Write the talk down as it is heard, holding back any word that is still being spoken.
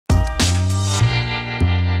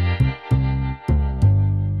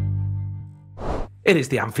It is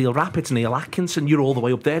the Anfield Wrap. It's Neil Atkinson. You're all the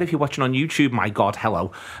way up there if you're watching on YouTube. My God,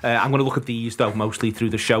 hello. I'm going to look at these, though, mostly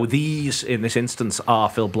through the show. These, in this instance, are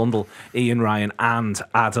Phil Blundell, Ian Ryan and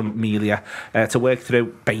Adam Melia to work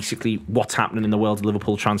through basically what's happening in the world of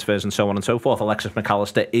Liverpool transfers and so on and so forth. Alexis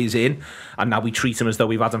McAllister is in, and now we treat him as though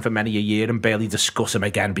we've had him for many a year and barely discuss him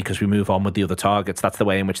again because we move on with the other targets. That's the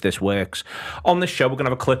way in which this works. On this show, we're going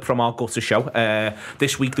to have a clip from our Gutter Show.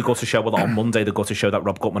 This week, the Gutter Show, well, on Monday, the Gutter Show that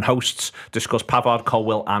Rob Gutman hosts, discussed Pavard,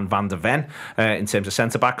 Colwill and Van der Ven in terms of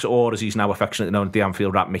centre-backs, or as he's now affectionately known at the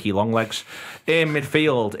Anfield Wrap, Mickey Longlegs. In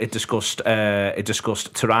midfield, it discussed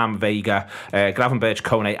Thuram, Vega, Gravenberch,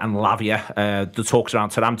 Kone and Lavia. The talks around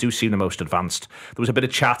Thuram do seem the most advanced. There was a bit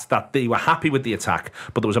of chat that they were happy with the attack,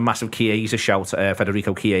 but there was a massive Chiesa shout,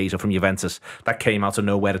 Federico Chiesa from Juventus, that came out of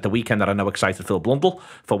nowhere at the weekend that I know excited Phil Blundell,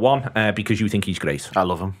 for one, because you think he's great. I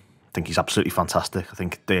love him. I think he's absolutely fantastic. I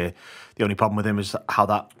think the only problem with him is how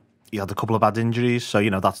that he had a couple of bad injuries, so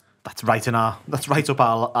that's right up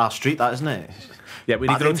our street, that, isn't it? Yeah, we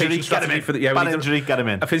need a rotation strategy for the bad injury. Get him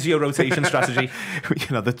in. A physio rotation strategy.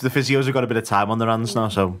 The physios have got a bit of time on their hands now,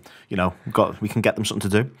 so we can get them something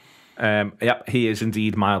to do. Yeah, he is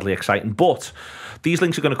indeed mildly exciting. But these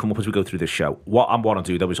links are going to come up as we go through this show. What I want to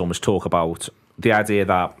do, though, is almost talk about the idea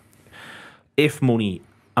that if money,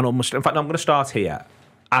 and almost, in fact, I'm going to start here.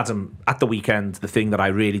 Adam, at the weekend, the thing that I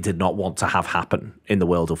really did not want to have happen in the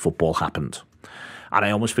world of football happened. And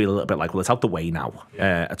I almost feel a little bit like, well, it's out the way now.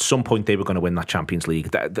 At some point, they were going to win that Champions League.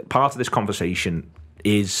 Part of this conversation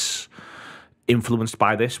is influenced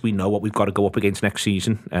by this. We know what we've got to go up against next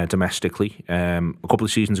season domestically. A couple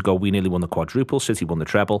of seasons ago, we nearly won the quadruple. City won the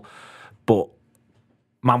treble. But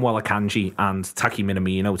Manuel Akanji and Taki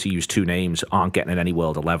Minamino, to use two names, aren't getting in any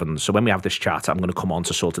World 11s. So when we have this chat, I'm going to come on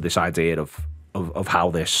to sort of this idea of how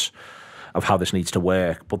this needs to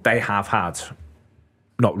work. But they have had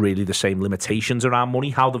not really the same limitations around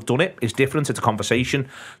money. How they've done it is different. It's a conversation.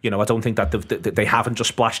 I don't think that they haven't just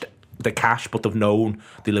splashed the cash, but they've known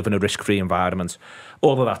they live in a risk-free environment.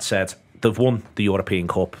 All of that said, they've won the European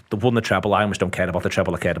Cup. They've won the treble. I almost don't care about the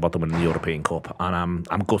treble. I cared about them winning the European Cup. And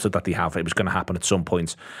I'm gutted that they have. It was going to happen at some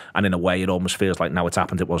point. And in a way, it almost feels like now it's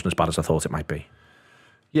happened, it wasn't as bad as I thought it might be.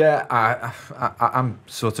 Yeah, I'm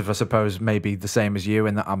sort of, I suppose, maybe the same as you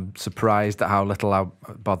in that I'm surprised at how little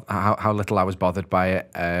I was bothered by it.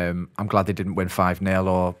 I'm glad they didn't win 5-0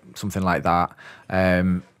 or something like that.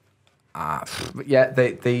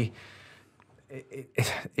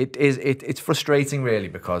 It's frustrating really,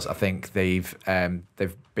 because I think they've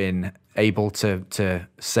been able to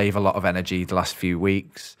save a lot of energy the last few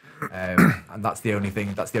weeks, and that's the only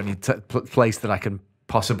place that I can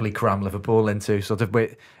possibly cram Liverpool into.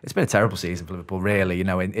 It's been a terrible season for Liverpool, really,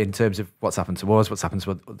 in terms of what's happened to us, what's happened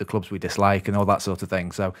to the clubs we dislike and all that sort of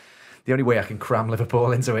thing. So the only way I can cram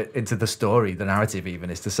Liverpool into the story, the narrative even,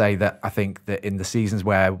 is to say that I think that in the seasons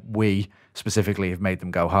where we specifically have made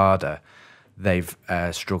them go harder, they've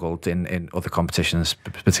struggled in other competitions,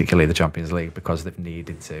 particularly the Champions League, because they've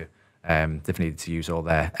needed to use all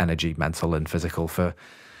their energy, mental and physical, for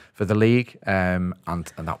the league, and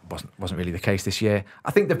that wasn't really the case this year.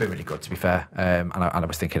 I think they've been really good, to be fair, and I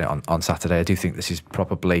was thinking it on Saturday. I do think this is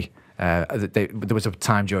probably there was a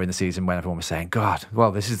time during the season when everyone was saying, God,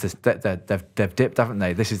 well, they've dipped, haven't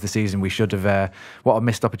they? This is the season we should have, what a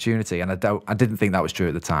missed opportunity. And I didn't think that was true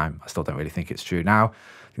at the time. I still don't really think it's true now.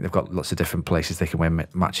 I think they've got lots of different places they can win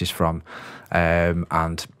matches from,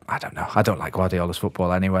 and I don't know. I don't like Guardiola's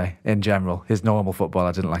football anyway. In general, his normal football,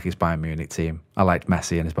 I didn't like his Bayern Munich team. I liked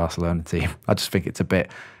Messi and his Barcelona team. I just think it's a bit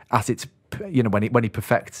at its, when he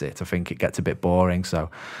perfects it, I think it gets a bit boring. So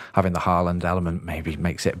having the Haaland element maybe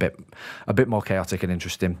makes it a bit more chaotic and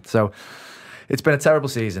interesting. So it's been a terrible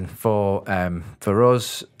season for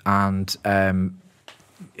us, and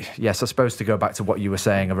yes, I suppose to go back to what you were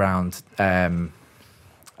saying around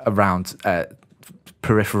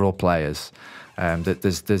peripheral players, that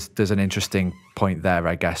there's an interesting point there,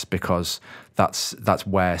 I guess, because that's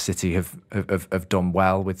where City have done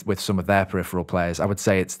well with some of their peripheral players. I would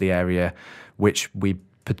say it's the area which we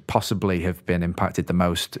possibly have been impacted the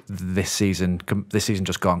most this season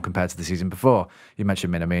just gone compared to the season before. You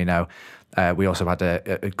mentioned Minamino. We also had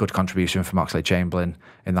a good contribution from Oxlade-Chamberlain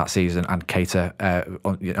in that season, and Keita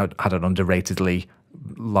had an underratedly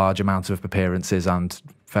large amount of appearances and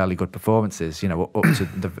fairly good performances, up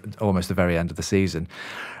to almost the very end of the season.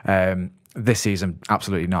 This season,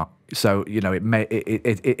 absolutely not. So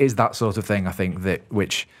it is that sort of thing, I think, that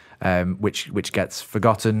which gets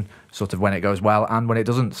forgotten sort of when it goes well and when it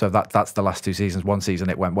doesn't. So that's the last two seasons. One season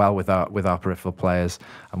it went well with our peripheral players,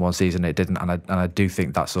 and one season it didn't. And I do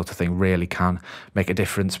think that sort of thing really can make a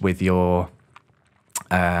difference with your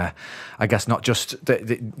I guess not just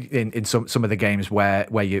in some of the games where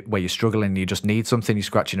you're struggling, you just need something, you're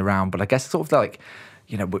scratching around. But I guess sort of like,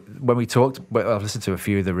 you know, when we talked, I've listened to a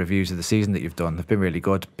few of the reviews of the season that you've done. They've been really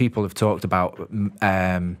good. People have talked about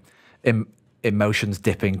emotions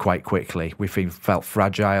dipping quite quickly. We felt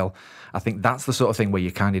fragile. I think that's the sort of thing where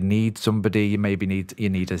you kind of need somebody. You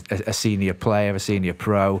need a senior player, a senior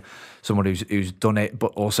pro, someone who's done it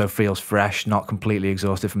but also feels fresh, not completely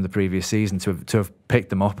exhausted from the previous season, to have picked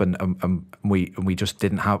them up, and we just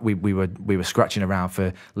didn't have. We were scratching around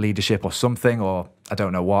for leadership or something, or I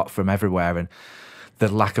don't know what, from everywhere. And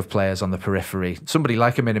the lack of players on the periphery. Somebody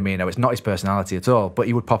like a Minamino, it's not his personality at all, but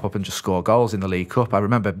he would pop up and just score goals in the League Cup. I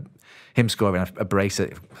remember him scoring a brace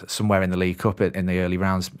somewhere in the League Cup in the early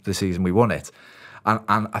rounds of the season we won it.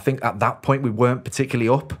 And I think at that point we weren't particularly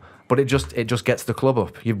up, but it just gets the club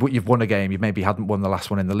up. You've won a game, you maybe hadn't won the last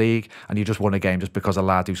one in the league, and you just won a game just because a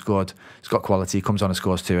lad who's good, he's got quality, comes on and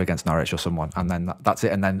scores 2 against Norwich or someone, and then that's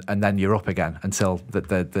it, and then you're up again until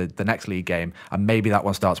the next league game, and maybe that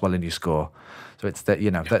one starts well and you score. So it's that, you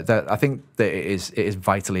know, I think that it is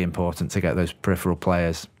vitally important to get those peripheral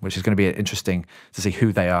players, which is going to be interesting to see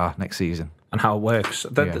who they are next season. And how it works.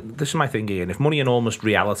 This is my thing, Ian. If money and almost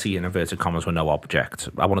reality, in inverted commas, were no object,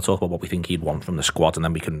 I want to talk about what we think he'd want from the squad, and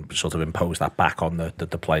then we can sort of impose that back on the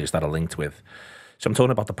players that are linked with. So I'm talking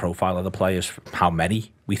about the profile of the players, how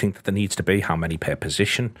many we think that there needs to be, how many per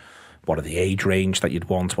position, what are the age range that you'd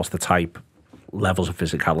want, what's the type, levels of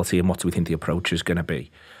physicality, and what do we think the approach is going to be.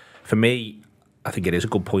 For me, I think it is a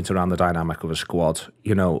good point around the dynamic of a squad.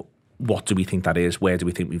 You know, what do we think that is? Where do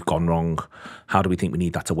we think we've gone wrong? How do we think we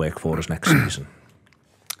need that to work for us next season?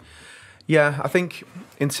 Yeah, I think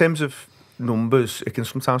in terms of numbers, it can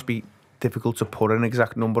sometimes be difficult to put an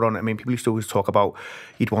exact number on it. I mean, people used to always talk about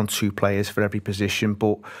you'd want 2 players for every position,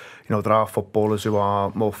 but you know, there are footballers who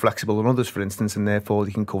are more flexible than others, for instance, and therefore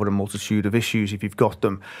they can cover a multitude of issues if you've got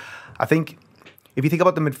them. I think if you think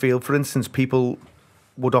about the midfield, for instance, people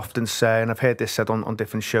would often say, and I've heard this said on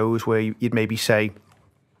different shows, where you'd maybe say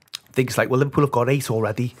things like, well, Liverpool have got 8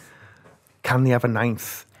 already. Can they have a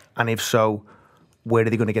 9th? And if so, where are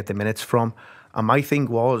they going to get the minutes from? And my thing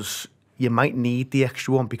was, you might need the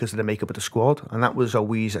extra one because of the makeup of the squad. And that was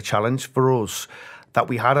always a challenge for us, that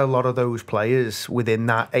we had a lot of those players within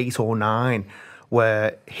that 8 or 9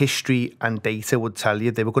 where history and data would tell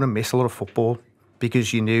you they were going to miss a lot of football,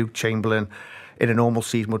 because you knew Chamberlain in a normal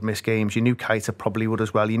season would miss games. You knew Keita probably would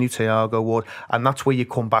as well. You knew Thiago would. And that's where you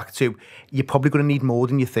come back to, you're probably going to need more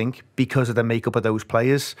than you think because of the makeup of those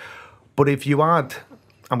players. But if you add,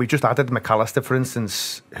 and we just added McAllister, for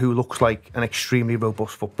instance, who looks like an extremely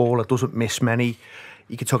robust footballer, doesn't miss many.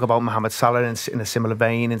 You could talk about Mohamed Salah in a similar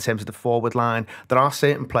vein in terms of the forward line. There are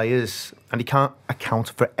certain players, and you can't account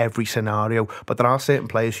for every scenario, but there are certain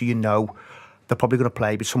players who you know they're probably going to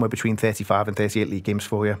play somewhere between 35 and 38 league games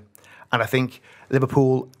for you. And I think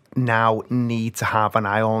Liverpool now need to have an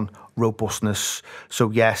eye on robustness.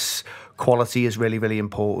 So yes, quality is really, really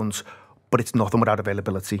important, but it's nothing without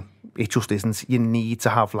availability. It just isn't. You need to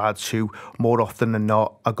have lads who, more often than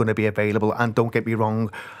not, are going to be available. And don't get me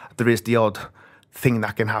wrong, there is the odd thing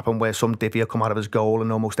that can happen where some divvy will come out of his goal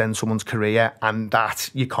and almost end someone's career, and that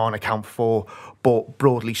you can't account for. But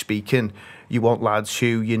broadly speaking, you want lads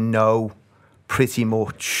who you know pretty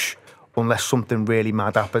much, unless something really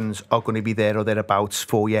mad happens, are going to be there or thereabouts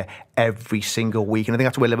for you every single week. And I think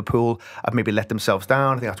that's where Liverpool have maybe let themselves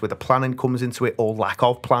down. I think that's where the planning comes into it, or lack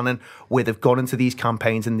of planning, where they've gone into these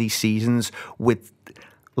campaigns and these seasons with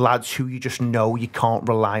lads who you just know you can't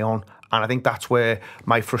rely on. And I think that's where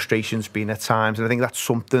my frustration's been at times. And I think that's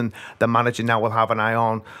something the manager now will have an eye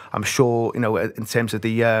on. I'm sure, you know, in terms of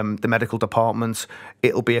the medical department,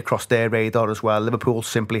 it'll be across their radar as well. Liverpool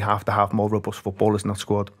simply have to have more robust footballers in that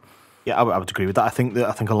squad. Yeah, I would agree with that. I think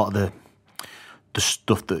a lot of the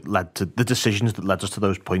stuff that led to the decisions that led us to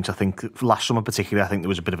those points. I think last summer particularly, I think there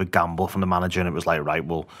was a bit of a gamble from the manager, and it was like, right,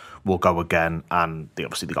 we'll go again. And they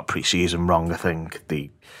got pre-season wrong. I think they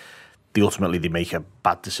ultimately make a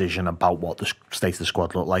bad decision about what the state of the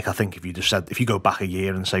squad looked like. I think if you go back a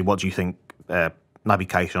year and say, what do you think Naby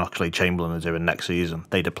Keita and Oxlade-Chamberlain are doing next season,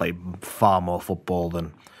 they'd have played far more football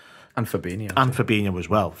than. And Fabinho. And Fabinho as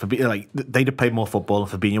well. They'd have played more football,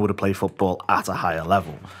 and Fabinho would have played football at a higher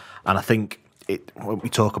level. And I think when we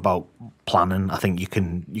talk about planning, I think you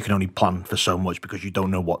can only plan for so much because you don't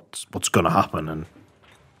know what's going to happen. And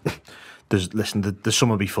there's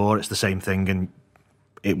summer before, it's the same thing, and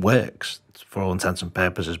it works for all intents and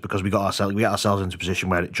purposes because we get ourselves into a position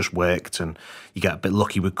where it just worked, and you get a bit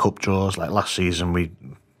lucky with cup draws. Like last season, we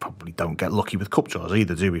probably don't get lucky with cup draws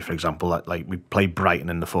either, do we? For example, like we play Brighton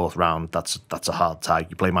in the 4th round. That's a hard tie.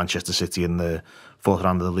 You play Manchester City in the 4th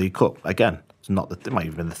round of the League Cup. Again, it's not it might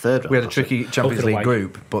even been the 3rd round. We had a tricky Champions League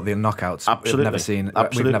group, but the knockouts. Absolutely.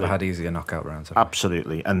 We've never had easier knockout rounds.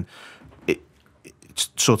 Absolutely, and it's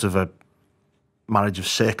sort of a marriage of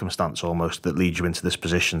circumstance almost that leads you into this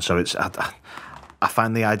position. So I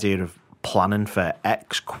find the idea of planning for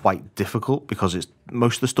X quite difficult, because it's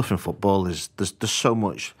most of the stuff in football is there's so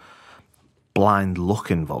much blind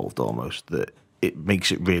luck involved almost that it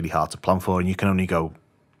makes it really hard to plan for, and you can only go,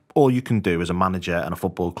 all you can do as a manager and a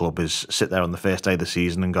football club is sit there on the first day of the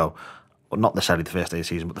season and go, well, not necessarily the first day of the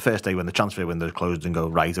season, but the first day when the transfer window is closed, and go,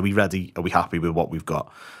 right, are we ready? Are we happy with what we've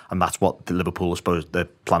got? And that's what the Liverpool, I suppose, they're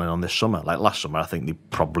planning on this summer. Like last summer, I think they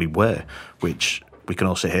probably were, which we can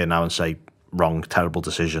all sit here now and say, wrong, terrible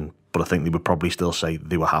decision. But I think they would probably still say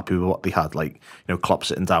they were happy with what they had. Like, you know, Klopp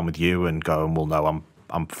sitting down with you and going, well, no,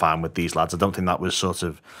 I'm fine with these lads. I don't think that was sort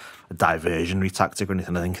of a diversionary tactic or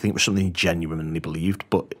anything. I think it was something he genuinely believed.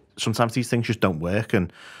 But sometimes these things just don't work.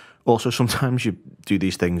 And also sometimes you do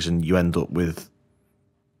these things and you end up with,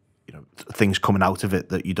 you know, things coming out of it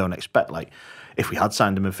that you don't expect. Like, if we had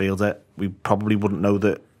signed a midfielder, we probably wouldn't know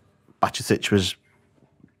that Bajcetic was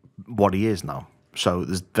what he is now. So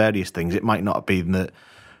there's various things. It might not have been that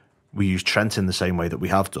we use Trent in the same way that we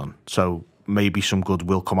have done. So maybe some good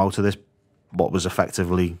will come out of this, what was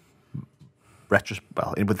effectively,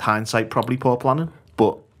 with hindsight, probably poor planning.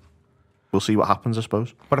 But we'll see what happens, I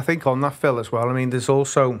suppose. But I think on that, Phil, as well, I mean, there's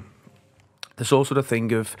also the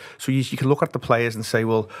thing of, so you can look at the players and say,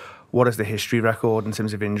 well, what is the history record in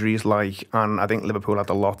terms of injuries like? And I think Liverpool had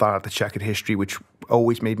a lot that had the checkered history, which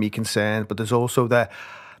always made me concerned. But there's also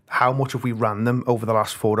how much have we ran them over the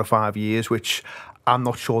last 4 or 5 years, which I'm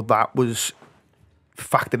not sure that was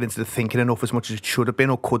factored into the thinking enough as much as it should have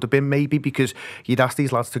been or could have been, maybe, because you'd ask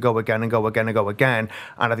these lads to go again and go again and go again,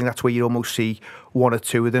 and I think that's where you almost see 1 or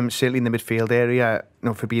 2 of them, certainly in the midfield area. You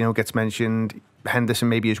know, Fabinho gets mentioned, Henderson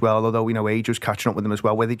maybe as well, although, you know, age was catching up with them as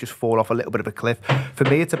well, where they just fall off a little bit of a cliff. For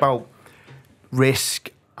me, it's about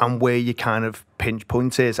risk and where your kind of pinch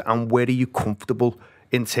point is and where are you comfortable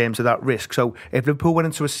in terms of that risk. So if Liverpool went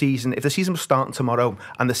into a season, if the season was starting tomorrow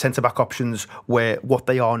and the centre-back options were what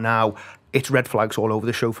they are now, it's red flags all over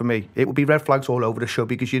the show for me. It would be red flags all over the show,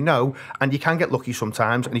 because you know, and you can get lucky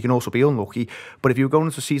sometimes and you can also be unlucky, but if you were going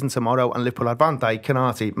into a season tomorrow and Liverpool had Van Dijk,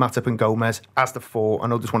 Konate, Matip and Gomez as the 4, I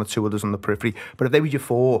know there's 1 or 2 others on the periphery, but if they were your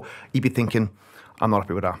 4, you'd be thinking, I'm not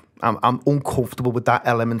happy with that. I'm uncomfortable with that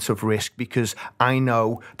element of risk, because I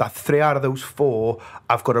know that 3 out of those 4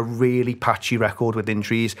 have got a really patchy record with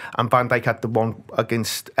injuries. And Van Dijk had the one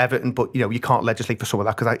against Everton, but you know, you can't legislate for some of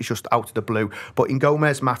that because it's just out of the blue. But in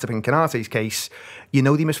Gomez, Matip and Konate's case, you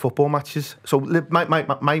know they miss football matches. So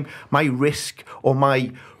my risk, or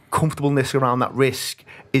my comfortableness around that risk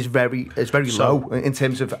is very low in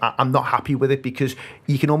terms of I'm not happy with it, because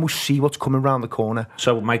you can almost see what's coming around the corner.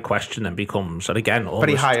 So my question then becomes, and again, almost,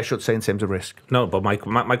 very high, I should say, in terms of risk. No, but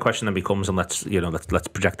my question then becomes, and let's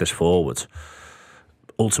project this forward.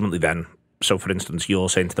 Ultimately, then, so for instance, you're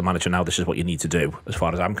saying to the manager now, this is what you need to do. As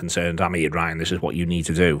far as I'm concerned, I'm Ian Ryan. This is what you need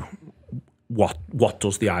to do. What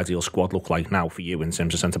does the ideal squad look like now for you in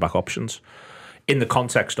terms of centre back options? In the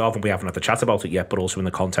context of, and we haven't had the chat about it yet, but also in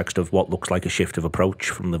the context of what looks like a shift of approach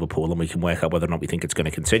from Liverpool, and we can work out whether or not we think it's going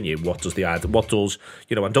to continue. What does, you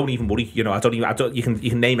know, and don't even worry, you know, you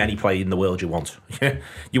can name any player in the world you want.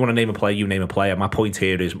 You want to name a player, you name a player. My point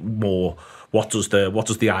here is more, what does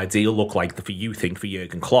the ideal look like for you think for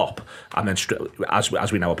Jurgen Klopp, and then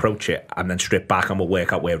as we now approach it, and then strip back and we'll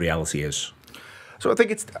work out where reality is. So I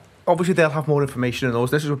think it's, obviously they'll have more information than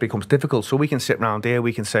us. This is what becomes difficult. So we can sit around here,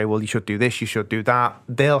 we can say, well, you should do this, you should do that.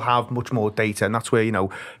 They'll have much more data, and that's where, you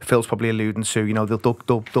know, Phil's probably alluding to, you know,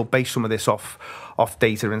 they'll base some of this off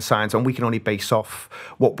data and science, and we can only base off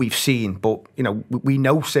what we've seen. But, you know, we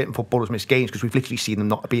know certain footballers miss games because we've literally seen them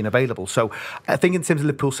not being available. So I think in terms of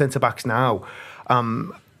Liverpool centre-backs now,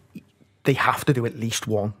 they have to do at least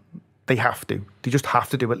one. They have to. They just have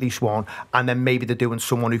to do at least one. And then maybe they're doing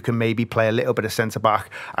someone who can maybe play a little bit of centre-back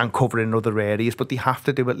and cover in other areas. But they have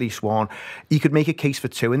to do at least one. You could make a case for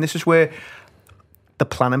 2. And this is where the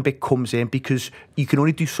planning bit comes in, because you can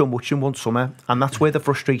only do so much in one summer. And that's where the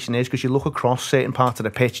frustration is, because you look across certain parts of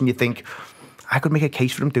the pitch and you think, I could make a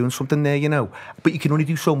case for them doing something there, you know. But you can only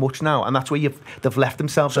do so much now. And that's where they've left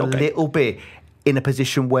themselves a little bit in a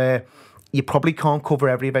position where you probably can't cover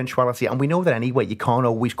every eventuality. And we know that anyway, you can't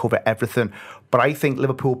always cover everything. But I think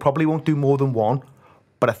Liverpool probably won't do more than one.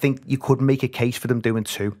 But I think you could make a case for them doing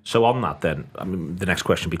 2. So on that then, I mean, the next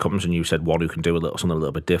question becomes, and you said one who can do something a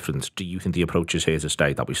little bit different. Do you think the approach is here to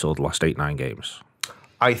stay that we saw the last 8-9 games?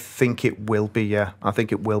 I think it will be. Yeah, I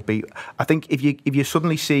think it will be. I think if you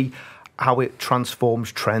suddenly see how it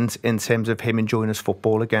transforms Trent in terms of him enjoying his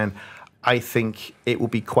football again, I think it will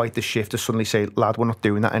be quite the shift to suddenly say, lad, we're not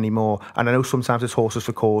doing that anymore. And I know sometimes it's horses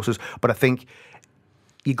for courses, but I think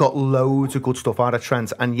you got loads of good stuff out of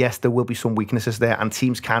Trent, and yes, there will be some weaknesses there, and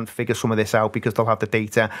teams can figure some of this out because they'll have the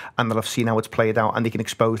data and they'll have seen how it's played out, and they can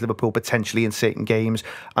expose Liverpool potentially in certain games,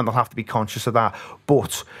 and they'll have to be conscious of that.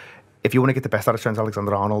 But if you want to get the best out of Trent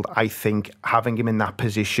Alexander-Arnold, I think having him in that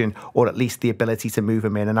position, or at least the ability to move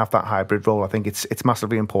him in and have that hybrid role, I think it's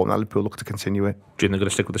massively important that Liverpool look to continue it. Do you think they're going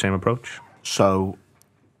to stick with the same approach? So,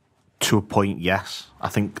 to a point, yes. I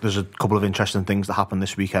think there's a couple of interesting things that happened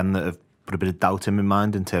this weekend that have put a bit of doubt in my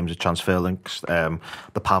mind in terms of transfer links. The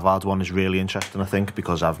Pavard one is really interesting, I think,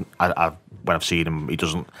 because when I've seen him, he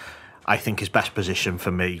doesn't. I think his best position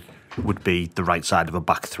for me would be the right side of a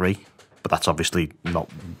back three, but that's obviously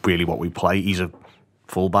not really what we play. He's a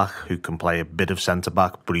fullback who can play a bit of centre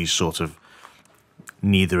back, but he's sort of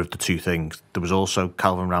neither of the two things. There was also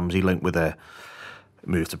Calvin Ramsey linked with a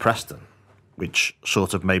move to Preston, which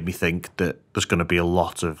sort of made me think that there's going to be a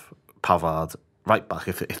lot of Pavard right back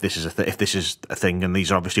if this is a thing, and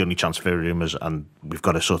these are obviously only transfer rumours, and we've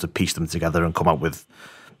got to sort of piece them together and come up with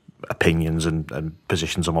opinions and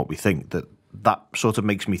positions on what we think. That sort of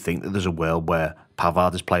makes me think that there's a world where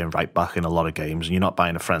Pavard is playing right back in a lot of games, and you're not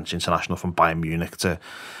buying a French international from Bayern Munich to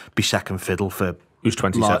be second fiddle for who's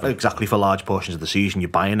 27 exactly for large portions of the season. You're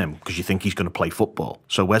buying him because you think he's going to play football.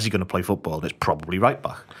 So where's he going to play football? And it's probably right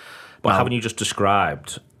back. But haven't you just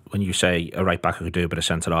described, when you say a right back who could do a bit of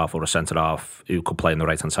centre half, or a centre half who could play on the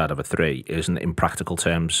right hand side of a three, isn't in practical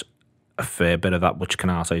terms a fair bit of that which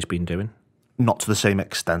Canate's been doing? Not to the same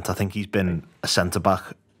extent. I think he's been a centre back,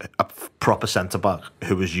 a proper centre back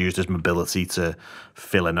who has used his mobility to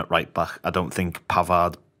fill in at right back. I don't think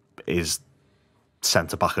Pavard is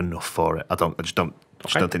centre back enough for it. I just don't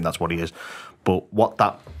think that's what he is. But what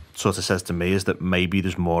that sort of says to me is that maybe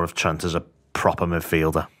there's more of Trent as a proper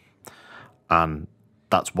midfielder, and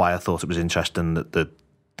that's why I thought it was interesting that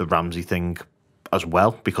the Ramsey thing as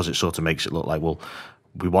well, because it sort of makes it look like, well,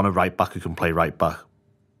 we want a right back who can play right back,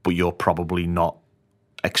 but you're probably not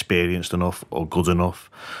experienced enough or good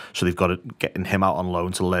enough, so they've got to get him out on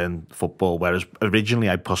loan to learn football. Whereas originally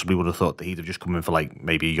I possibly would have thought that he'd have just come in for like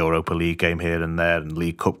maybe a Europa League game here and there and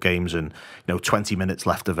League Cup games and 20 minutes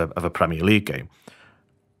left of a Premier League game.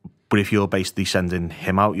 But if you're basically sending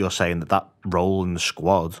him out, you're saying that role in the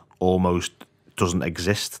squad almost doesn't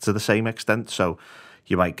exist to the same extent. So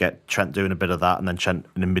you might get Trent doing a bit of that, and then Trent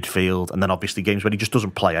in the midfield, and then obviously games when he just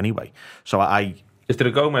doesn't play anyway. So is there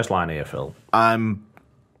a Gomez line here, Phil?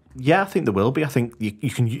 Yeah, I think there will be. I think you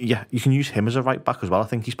can use him as a right back as well. I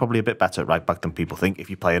think he's probably a bit better at right back than people think if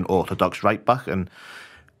you play an orthodox right back. And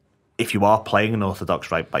if you are playing an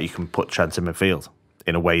orthodox right back, you can put Trent in midfield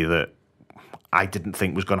in a way that I didn't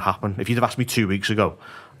think was going to happen. If you'd have asked me 2 weeks ago,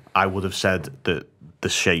 I would have said that the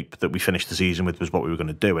shape that we finished the season with was what we were going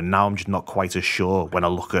to do. And now I'm just not quite as sure when I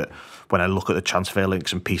look at the transfer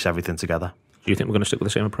links and piece everything together. Do you think we're going to stick with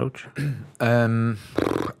the same approach?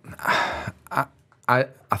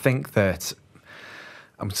 I think that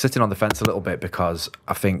I'm sitting on the fence a little bit, because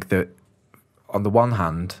I think that on the one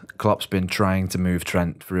hand, Klopp's been trying to move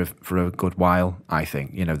Trent for a good while. I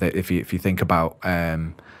think if you think about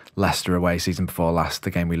Leicester away season before last,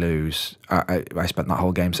 the game we lose, I spent that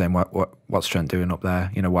whole game saying what's Trent doing up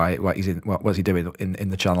there? What's he doing in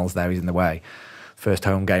the channels there? He's in the way. First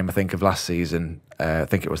home game I think of last season, I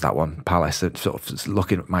think it was that one, Palace, sort of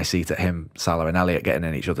looking at my seat at him, Salah and Elliott getting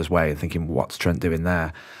in each other's way and thinking, what's Trent doing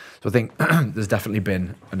there? So I think there's definitely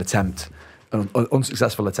been an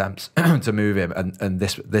unsuccessful attempt to move him, and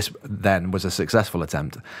this then was a successful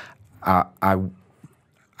attempt. I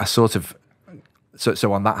sort of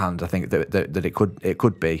so on that hand, I think that it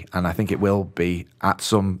could be, and I think it will be at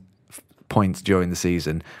some point during the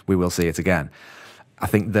season. We will see it again. I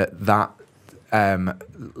think that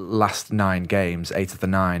last 9 games, 8 of the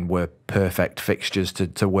 9 were perfect fixtures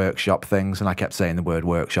to workshop things, and I kept saying the word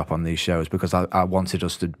workshop on these shows because I wanted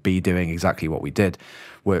us to be doing exactly what we did,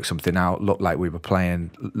 work something out, look like we were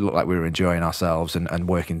playing, look like we were enjoying ourselves, and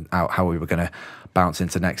working out how we were going to bounce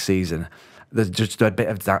into next season. There's just a bit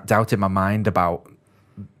of doubt in my mind about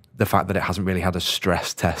the fact that it hasn't really had a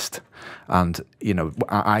stress test, and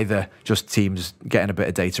either just teams getting a bit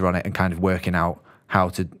of data on it and kind of working out how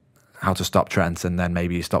to stop Trent and then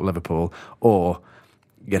maybe stop Liverpool, or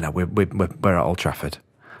we're at Old Trafford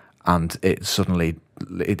and it's suddenly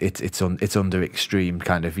it's under extreme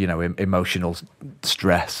kind of emotional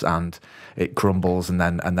stress and it crumbles, and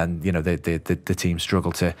then the team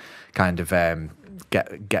struggle to kind of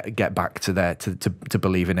get back to their to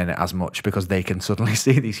believing in it as much, because they can suddenly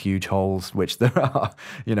see these huge holes, which there are,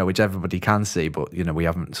 which everybody can see, but we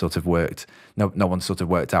haven't sort of worked. No one's sort of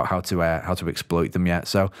worked out how to exploit them yet.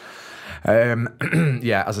 So,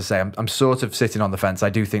 yeah, as I say, I'm sort of sitting on the fence. I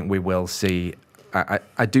do think we will see.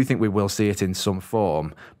 I do think we will see it in some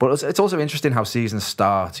form, but it's also interesting how seasons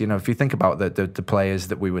start. If you think about the players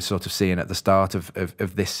that we were sort of seeing at the start of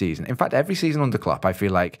this season. In fact, every season under Klopp, I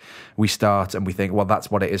feel like we start and we think, well,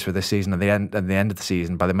 that's what it is for this season. At the end of the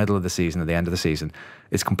season, by the middle of the season, at the end of the season,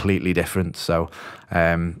 it's completely different. So,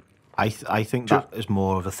 I think that is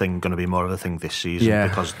going to be more of a thing this season,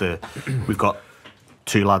 because we've got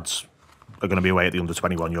 2 lads are going to be away at the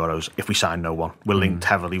under-21 Euros. If we sign no one, we're linked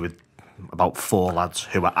heavily with about 4 lads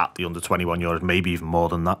who are at the under-21 Euros, maybe even more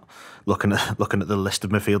than that, looking at the list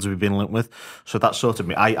of midfielders we've been linked with. So that's sort of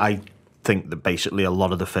me. I think that basically a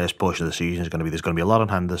lot of the first portion of the season is going to be, there's going to be a lot on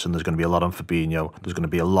Henderson, there's going to be a lot on Fabinho, there's going to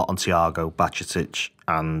be a lot on Thiago, Bajcetic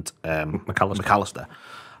and McAllister.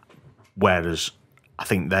 Whereas I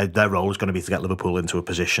think their role is going to be to get Liverpool into a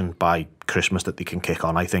position by Christmas that they can kick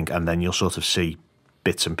on, I think, and then you'll sort of see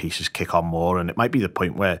bits and pieces kick on more, and it might be the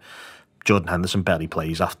point where Jordan Henderson barely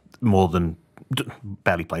plays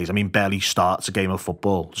barely starts a game of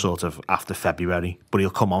football sort of after February, but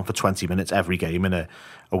he'll come on for 20 minutes every game in a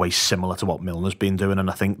way similar to what Milner's been doing. And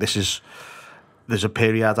I think there's a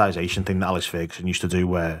periodisation thing that Alex Ferguson used to do,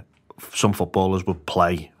 where some footballers would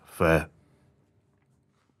play for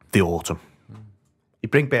the autumn. You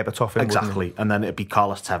bring Berbatov in, exactly, and then it'd be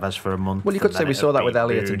Carlos Tevez for a month. Well, you could say we saw that with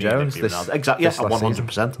Elliott and Jones. Exactly, yes,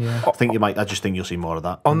 100%. Yeah. I just think you'll see more of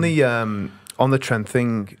that. On the Trent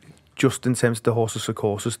thing, just in terms of the horses for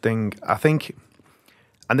courses thing, I think,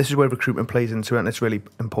 and this is where recruitment plays into it, and it's really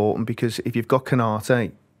important, because if you've got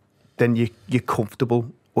Konate, then you're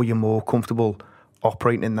comfortable, or you're more comfortable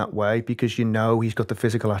operating in that way, because he's got the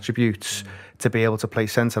physical attributes to be able to play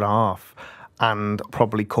centre half and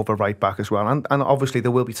probably cover right back as well. And obviously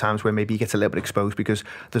there will be times where maybe he gets a little bit exposed, because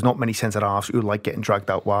there's not many centre halves who like getting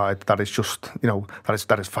dragged out wide. That is just,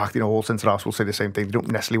 that is fact. All centre halves will say the same thing. They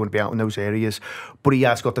don't necessarily want to be out in those areas, but he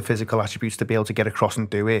has got the physical attributes to be able to get across and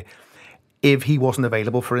do it. If he wasn't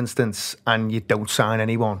available, for instance, and you don't sign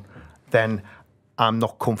anyone, then I'm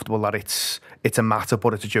not comfortable that it's a matter,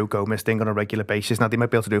 but it's a Joe Gomez thing on a regular basis. Now, they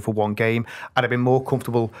might be able to do it for one game. I'd have been more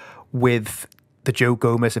comfortable with the Joe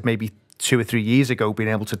Gomez of maybe 2 or 3 years ago being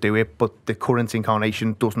able to do it, but the current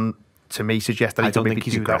incarnation doesn't, to me, suggest that he can maybe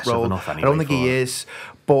do that role. Anyway, I don't think he is,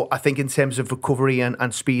 but I think in terms of recovery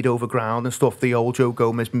and speed over ground and stuff, the old Joe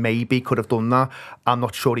Gomez maybe could have done that. I'm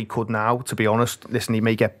not sure he could now, to be honest. Listen, he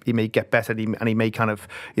may get better, and he may kind of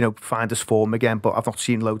find his form again, but I've not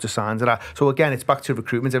seen loads of signs of that. So again, it's back to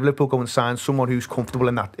recruitment. If Liverpool go and sign someone who's comfortable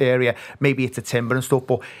in that area, maybe it's a Timber and stuff,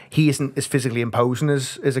 but he isn't as physically imposing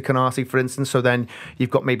as a Konate, for instance. So then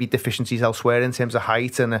you've got maybe deficiencies elsewhere in terms of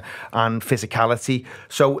height and physicality.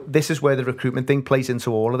 So this is where the recruitment thing plays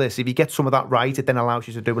into all of this. If you get some of that right, it then allows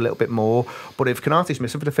you to do a little bit more. But if Konate's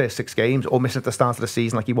missing for the first 6 games, or missing at the start of the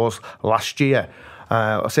season like he was last year,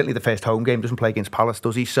 or certainly the first home game, doesn't play against Palace,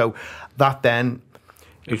 does he? So that then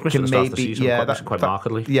he was missing at the start of the season quite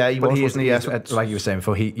markedly. Yeah, he was, wasn't he? Like you were saying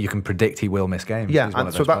before, you can predict he will miss games. Yeah, He's one and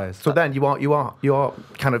of those players. So then you are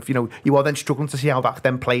kind of you are then struggling to see how that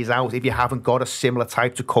then plays out if you haven't got a similar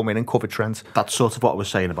type to come in and cover Trent. That's sort of what I was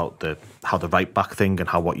saying about how the right back thing and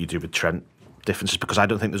what you do with Trent differences, because I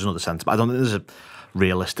don't think there's another centre. I don't think there's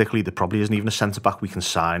realistically, there probably isn't even a centre back we can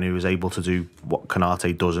sign who is able to do what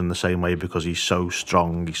Konate does in the same way, because he's so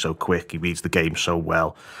strong, he's so quick, he reads the game so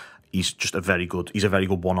well. He's just a very good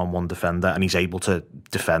one-on-one defender, and he's able to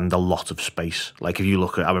defend a lot of space. Like if you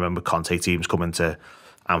look at, I remember Conte teams coming to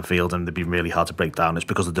Anfield and they'd be really hard to break down. It's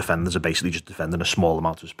because the defenders are basically just defending a small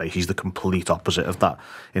amount of space. He's the complete opposite of that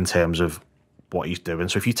in terms of what he's doing.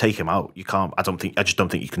 So if you take him out, you can't. I just don't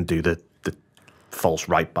think you can do the false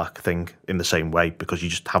right back thing in the same way, because you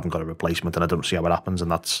just haven't got a replacement, and I don't see how it happens.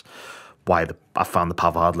 And that's why I found the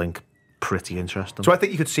Pavard link pretty interesting. So I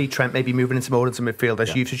think you could see Trent maybe moving into midfield,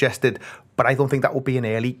 as you've suggested, but I don't think that will be an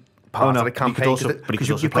early part of the campaign. But he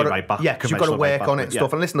could also play right back. Yeah, because you've got to work on it and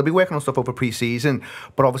stuff. And listen, they'll be working on stuff over pre-season,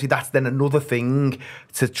 but obviously that's then another thing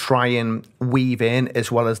to try and weave in,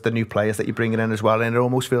 as well as the new players that you're bringing in as well. And it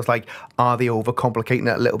almost feels like, are they overcomplicating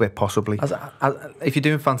it a little bit, possibly? If you're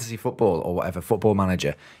doing fantasy football or whatever, Football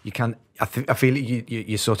Manager, you can. I feel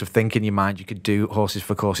you sort of think in your mind you could do horses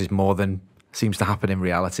for courses more than seems to happen in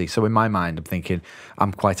reality. So in my mind, I'm thinking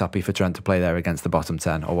I'm quite happy for Trent to play there against the bottom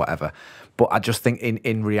 10 or whatever. But I just think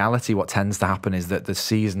in reality, what tends to happen is that the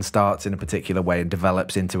season starts in a particular way and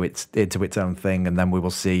develops into its own thing, and then we will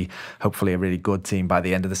see hopefully a really good team by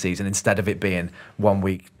the end of the season, instead of it being 1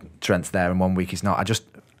 week Trent's there and 1 week he's not.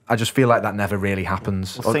 I just feel like that never really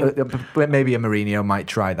happens. Maybe a Mourinho might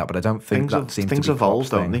try that, but I don't think that seems to be things evolve,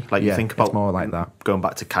 don't they? Like, you think about it's more like that. Going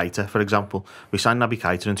back to Keita, for example, we signed Naby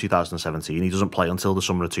Keita in 2017. He doesn't play until the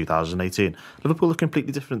summer of 2018. Liverpool are a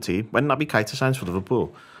completely different team. When Naby Keita signs for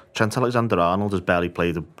Liverpool, Trent Alexander-Arnold has barely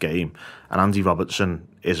played a game, and Andy Robertson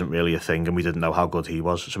isn't really a thing, and we didn't know how good he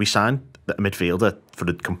was. So we signed a midfielder for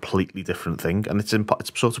a completely different thing, and it's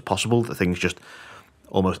sort of possible that things just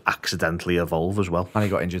almost accidentally evolve as well. And he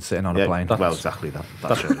got injured sitting on a plane. Well, exactly that.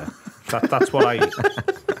 That's it, yeah. That's what I...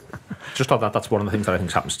 Just on that, that's one of the things that I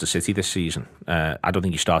think happens to City this season. I don't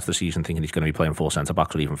think he starts the season thinking he's going to be playing 4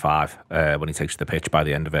 centre-backs or even 5 when he takes the pitch by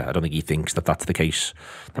the end of it. I don't think he thinks that that's the case.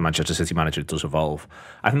 The Manchester City manager does evolve.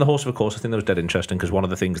 I think the horse of a course, I think that was dead interesting, because one of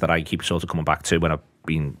the things that I keep sort of coming back to when I've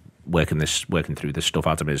been working through this stuff,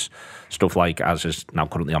 Adam, is stuff like, as is now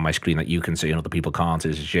currently on my screen that you can see and other people can't,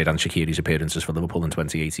 is Xherdan Shaqiri's appearances for Liverpool in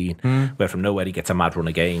 2018, where from nowhere he gets a mad run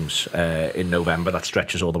of games in November that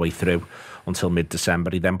stretches all the way through until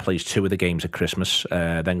mid-December. He then plays 2 of the games at Christmas,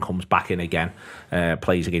 then comes back in again,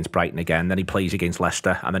 plays against Brighton again, then he plays against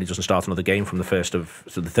Leicester, and then he doesn't start another game from the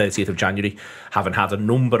 30th of January, having had a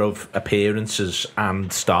number of appearances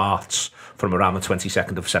and starts from around the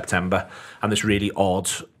 22nd of September, and this really odd,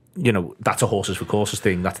 that's a horses for courses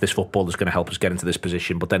thing. That's this football that's going to help us get into this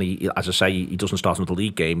position. But then he, as I say, he doesn't start another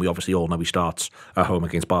league game. We obviously all know he starts at home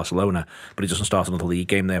against Barcelona, but he doesn't start another league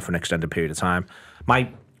game there for an extended period of time. I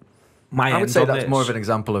would say that's more of an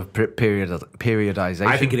example of periodisation.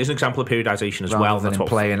 I think it is an example of periodisation as well. Than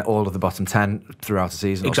playing all of the bottom 10 throughout the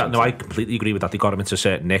season. Exactly. No, I completely agree with that. They got him into a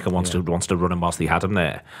certain nick and wants to run him whilst they had him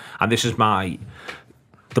there. And this is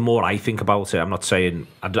the more I think about it, I'm not saying,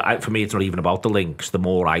 for me it's not even about the links, the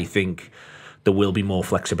more I think there will be more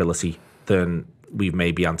flexibility than we've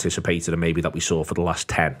maybe anticipated and maybe that we saw for the last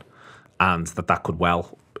 10, and that could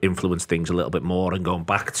well influence things a little bit more. And going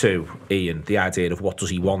back to Ian, the idea of what does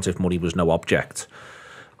he want if money was no object,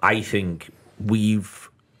 I think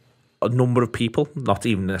a number of people, not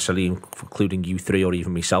even necessarily including you three or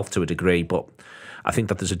even myself to a degree, but I think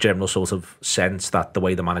that there's a general sort of sense that the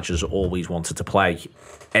way the manager's always wanted to play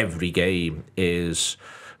every game is,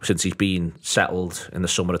 since he's been settled in the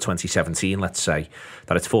summer of 2017, let's say,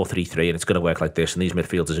 that it's 4-3-3 and it's going to work like this, and these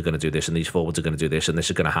midfielders are going to do this, and these forwards are going to do this, and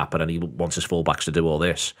this is going to happen, and he wants his fullbacks to do all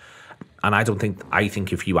this. And I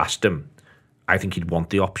think if you asked him, I think he'd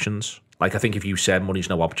want the options. Like, I think if you said money's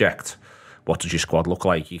no object, what does your squad look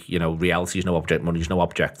like? Reality is no object, money's no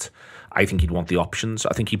object. I think he'd want the options.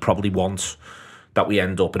 I think he'd probably want that we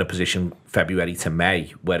end up in a position February to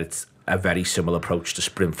May where it's a very similar approach to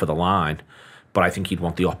sprint for the line. But I think he'd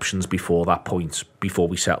want the options before that point, before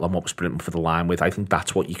we settle on what we're sprinting for the line with. I think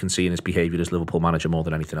that's what you can see in his behaviour as Liverpool manager more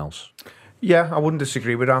than anything else. Yeah, I wouldn't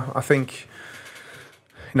disagree with that. I think,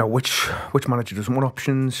 which manager doesn't want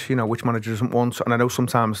options, which manager doesn't want, and I know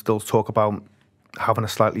sometimes they'll talk about having a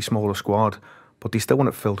slightly smaller squad, but they still want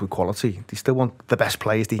it filled with quality. They still want the best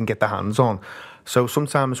players they can get their hands on. So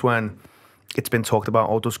sometimes when it's been talked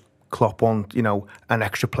about, does Klopp want, an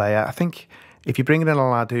extra player? I think if you're bringing in a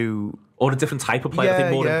lad who... Or a different type of player, I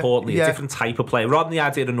think more importantly, a different type of player. Rather than the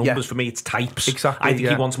idea of numbers, for me, it's types. Exactly. I think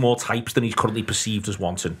he wants more types than he's currently perceived as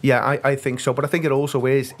wanting. Yeah, I think so. But I think it also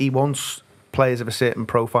is, he wants players of a certain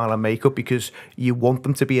profile and makeup because you want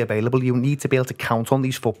them to be available. You need to be able to count on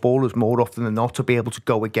these footballers more often than not to be able to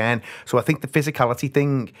go again. So I think the physicality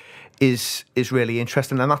thing is really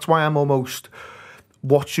interesting. And that's why I'm almost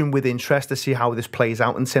watching with interest to see how this plays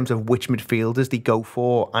out in terms of which midfielders they go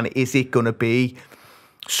for, and is it going to be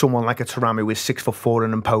someone like a Thuram who is 6'4"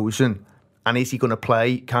 and imposing, and is he going to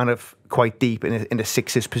play kind of quite deep in a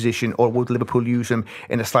sixes position, or would Liverpool use him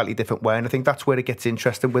in a slightly different way? And I think that's where it gets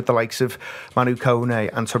interesting with the likes of Manu Kone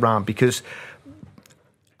and Thuram, because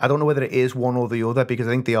I don't know whether it is one or the other, because I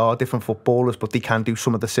think they are different footballers, but they can do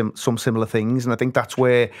some of the some similar things, and I think that's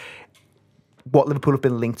where what Liverpool have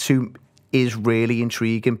been linked to is really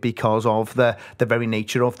intriguing because of the very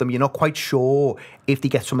nature of them. You're not quite sure if they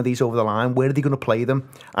get some of these over the line, where are they going to play them?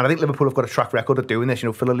 And I think Liverpool have got a track record of doing this.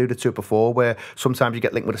 Phil alluded to it before, where sometimes you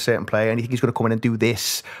get linked with a certain player and you think he's going to come in and do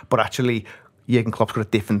this, but actually Jurgen Klopp's got a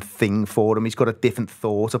different thing for him. He's got a different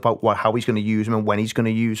thought about how he's going to use him and when he's going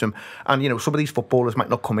to use him. And, some of these footballers might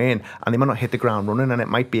not come in and they might not hit the ground running, and it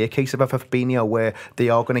might be a case of a Fabinho where they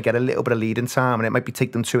are going to get a little bit of lead in time, and it might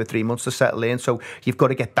take them 2 or 3 months to settle in. So you've got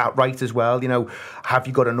to get that right as well. Have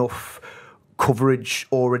you got enough coverage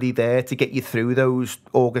already there to get you through those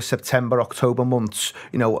August, September, October months?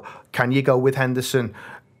 You know, can you go with Henderson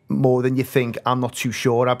more than you think? I'm not too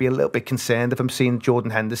sure. I'd be a little bit concerned if I'm seeing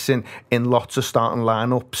Jordan Henderson in lots of starting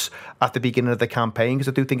lineups at the beginning of the campaign, because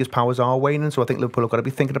I do think his powers are waning. So I think Liverpool have got to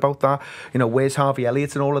be thinking about that. You know, where's Harvey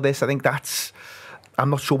Elliott and all of this? I think that's...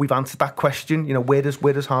 I'm not sure we've answered that question. You know, where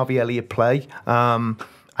does Harvey Elliott play? And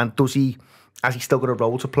does he... Has he still got a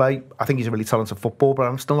role to play? I think he's a really talented footballer, but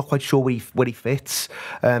I'm still not quite sure where he fits.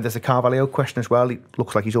 There's a Carvalho question as well. He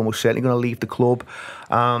looks like he's almost certainly going to leave the club.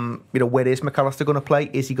 You know, where is McAllister going to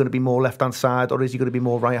play? Is he going to be more left-hand side, or is he going to be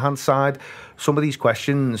more right-hand side? Some of these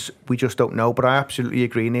questions we just don't know, but I absolutely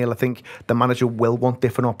agree, Neil. I think the manager will want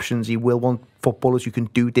different options. He will want footballers who can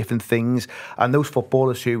do different things, and those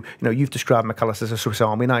footballers who, you know, you've described McAllister as a Swiss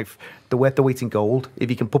Army knife. They're worth the weight in gold.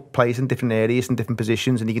 If you can put players in different areas and different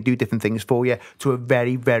positions, and he can do different things for you to a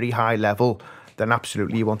very, very high level, then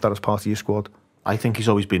absolutely you want that as part of your squad. I think he's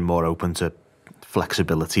always been more open to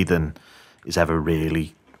flexibility than is ever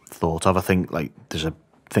really thought of. I think, like, there's a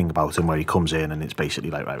thing about him where he comes in and it's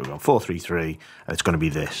basically like, right, we're going 4-3-3 and it's going to be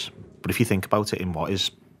this. But if you think about it, in what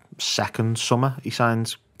is second summer, he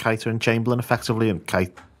signs Keita and Chamberlain effectively, and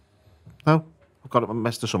no, I've got it,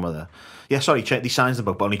 messed the summer there. Yeah, sorry, he signs them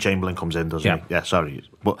both, but only Chamberlain comes in, doesn't he? Yeah, sorry.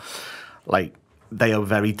 But, like, they are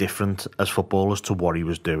very different as footballers to what he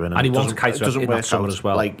was doing, and he wants Keita in that summer as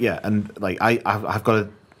well. Like, yeah, and like I've got a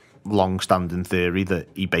long-standing theory that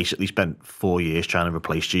he basically spent 4 years trying to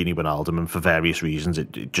replace Gini Wijnaldum, and for various reasons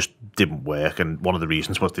it just didn't work. And one of the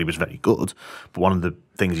reasons was that he was very good, but one of the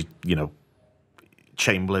things, you know,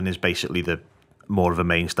 Chamberlain is basically the more of a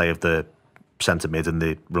mainstay of the centre mid in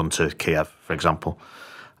the run to Kiev, for example,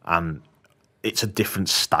 and it's a different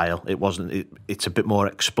style. It's a bit more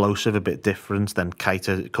explosive, a bit different. Then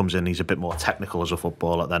Keita comes in, he's a bit more technical as a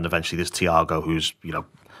footballer. Then eventually there's Thiago, who's, you know,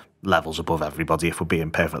 levels above everybody, if we're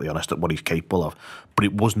being perfectly honest, at what he's capable of. But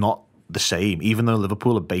it was not the same, even though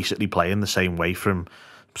Liverpool are basically playing the same way from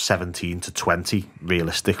 17 to 20,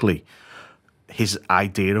 realistically. His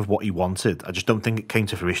idea of what he wanted, I just don't think it came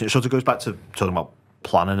to fruition. It sort of goes back to talking about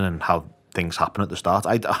planning and how things happen at the start.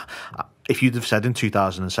 If you'd have said in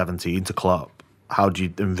 2017 to Klopp, how do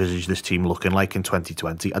you envisage this team looking like in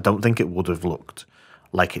 2020? I don't think it would have looked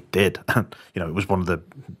like it did. You know, it was one of the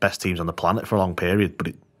best teams on the planet for a long period,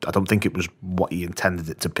 but I don't think it was what he intended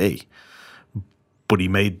it to be. But he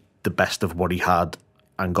made the best of what he had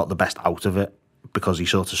and got the best out of it, because he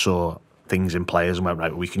sort of saw things in players and went,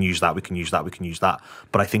 right, well, we can use that, we can use that, we can use that.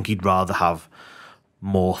 But I think he'd rather have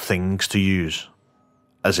more things to use,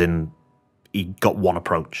 as in he got one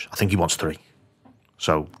approach. I think he wants three.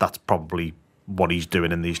 So that's probably what he's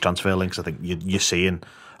doing in these transfer links. I think you're seeing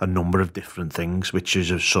a number of different things, which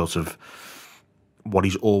is a sort of what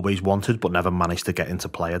he's always wanted but never managed to get into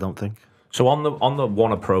play, I don't think. So on the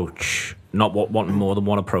one approach, not wanting more than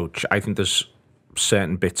one approach, I think there's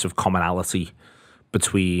certain bits of commonality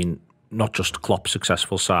between not just Klopp's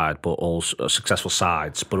successful side, but also successful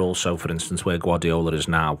sides, but also, for instance, where Guardiola is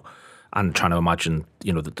now, and trying to imagine,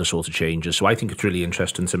 you know, the sort of changes. So I think it's really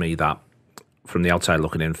interesting to me that, from the outside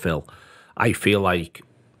looking in, Phil, I feel like,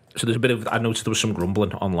 so there's a bit of, I noticed there was some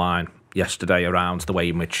grumbling online yesterday around the way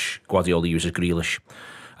in which Guardiola uses Grealish.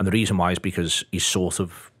 And the reason why is because he sort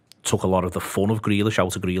of took a lot of the fun of Grealish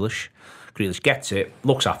out of Grealish. Grealish gets it,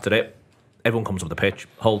 looks after it, everyone comes up the pitch,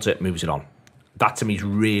 holds it, moves it on. That to me is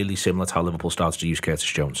really similar to how Liverpool started to use Curtis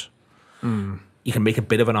Jones. You can make a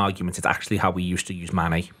bit of an argument, it's actually how we used to use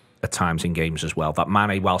Mane at times in games as well. That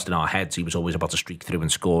Mane, whilst in our heads, he was always about to streak through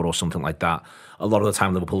and score or something like that. A lot of the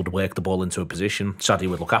time Liverpool would work the ball into a position, Sadio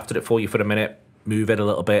would look after it for you for a minute, move it a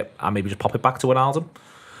little bit, and maybe just pop it back to Wijnaldum,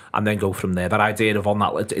 and then go from there. That idea of, on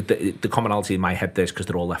that, the commonality in my head there is because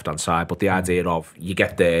they're all left-hand side, but the idea of, you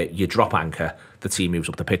get there, you drop anchor, the team moves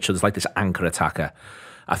up the pitch, so there's like this anchor attacker.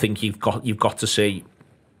 I think you've got to see,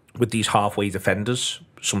 with these halfway defenders,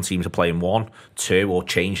 some teams are playing 1, 2, or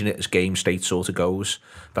changing it as game state sort of goes.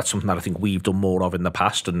 That's something that I think we've done more of in the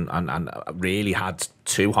past, and really had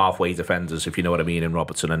 2 halfway defenders, if you know what I mean, in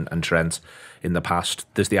Robertson and Trent in the past.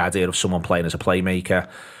 There's the idea of someone playing as a playmaker.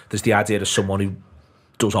 There's the idea of someone who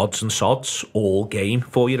does odds and sods all game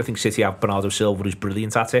for you. I think City have Bernardo Silva, who's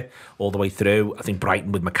brilliant at it all the way through. I think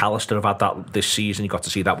Brighton with McAllister have had that this season. You got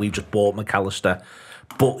to see that. We've just bought McAllister.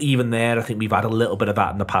 But even there, I think we've had a little bit of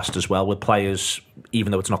that in the past as well with players,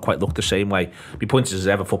 even though it's not quite looked the same way. My point is, as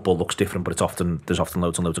ever, football looks different, but there's often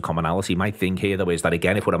loads and loads of commonality. My thing here, though, is that,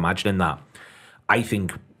 again, if we're imagining that, I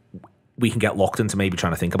think we can get locked into maybe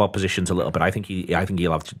trying to think about positions a little bit. I think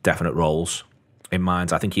he'll have definite roles in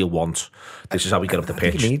mind. I think he'll want, this is how we get up the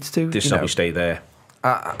pitch. He needs to. This is how we stay there.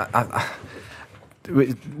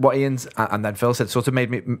 what Ian's and then Phil said sort of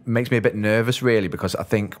makes me a bit nervous, really, because I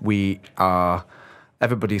think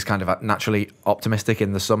everybody's kind of naturally optimistic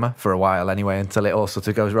in the summer for a while anyway, until it all sort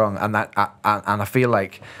of goes wrong. And I feel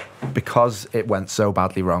like because it went so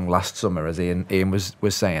badly wrong last summer, as Ian was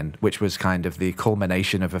saying, which was kind of the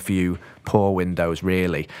culmination of a few poor windows,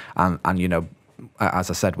 really, and as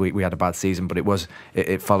I said, we had a bad season, but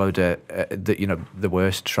it followed the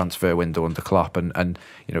worst transfer window under Klopp, and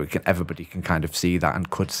everybody can kind of see that and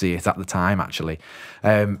could see it at the time. Actually,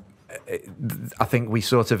 I think we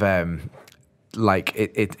sort of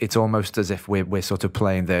it's almost as if we're sort of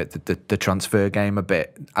playing the transfer game a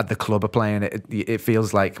bit. At the club are playing it. It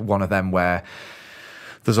feels like one of them where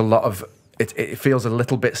there's a lot of. It feels a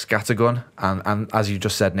little bit scattergun, and as you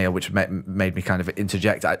just said, Neil, which made me kind of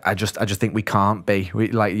interject. I just think we can't be.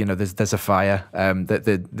 There's a fire.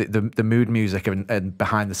 The mood music and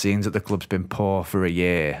behind the scenes at the club's been poor for a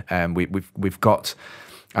year. We've got.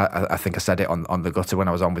 I think I said it on the gutter when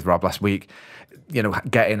I was on with Rob last week.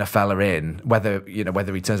 Getting a fella in, whether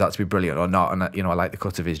he turns out to be brilliant or not, and I like the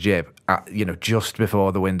cut of his jib. Just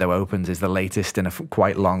before the window opens is the latest in a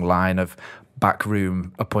quite long line of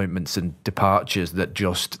backroom appointments and departures that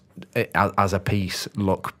just, as a piece,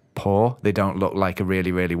 look poor. They don't look like a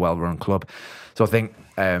really, really well-run club. So I think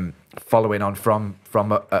following on from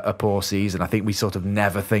a poor season, I think we sort of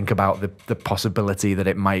never think about the possibility that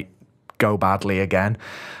it might go badly again.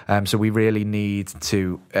 So we really need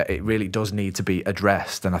to, it really does need to be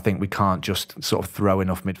addressed. And I think we can't just sort of throw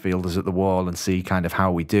enough midfielders at the wall and see kind of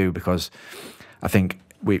how we do, because I think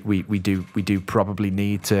we do probably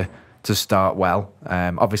need to start well.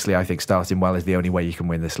 Obviously, I think starting well is the only way you can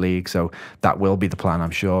win this league. So that will be the plan,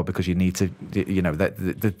 I'm sure, because you need to,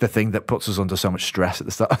 the thing that puts us under so much stress at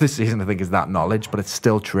the start of the season, I think, is that knowledge, but it's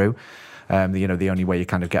still true. The only way you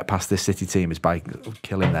kind of get past this City team is by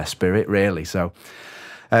killing their spirit, really. So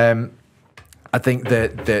I think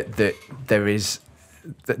that there is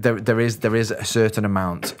a certain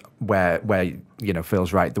amount where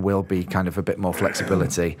Phil's right. There will be kind of a bit more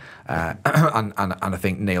flexibility, and I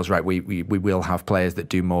think Neil's right. We will have players that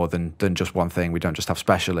do more than just one thing. We don't just have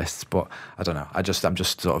specialists. But I don't know. I'm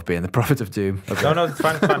just sort of being the prophet of doom. No, it's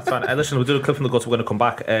fine. Listen, we'll do a clip from the gutter. We're going to come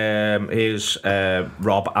back. Here's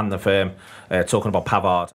Rob and the firm talking about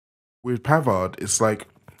Pavard. With Pavard, it's like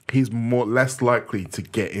he's less likely to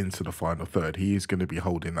get into the final third. He is going to be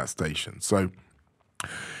holding that station. So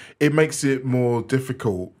it makes it more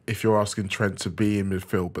difficult if you're asking Trent to be in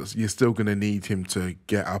midfield, but you're still going to need him to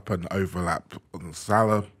get up and overlap on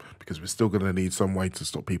Salah, because we're still going to need some way to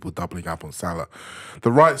stop people doubling up on Salah.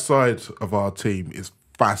 The right side of our team is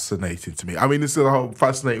fascinating to me. I mean, this is a whole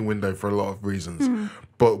fascinating window for a lot of reasons,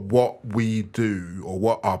 but what we do or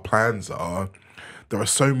what our plans are, there are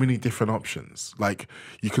so many different options. Like,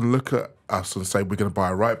 you can look at us and say we're going to buy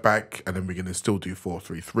a right back, and then we're going to still do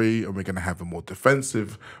 4-3-3, and we're going to have a more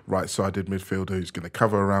defensive right-sided midfielder who's going to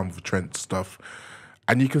cover around with Trent stuff.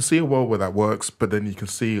 And you can see a world where that works, but then you can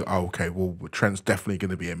see, Trent's definitely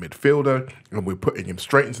going to be a midfielder, and we're putting him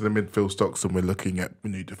straight into the midfield stocks, and we're looking at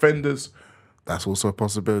new defenders. That's also a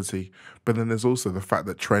possibility. But then there's also the fact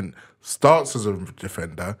that Trent starts as a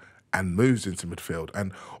defender and moves into midfield.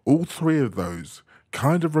 And all three of those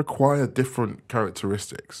kind of require different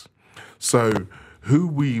characteristics. So who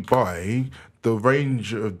we buy, the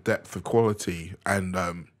range of depth of quality and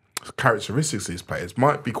characteristics of these players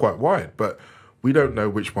might be quite wide, but we don't know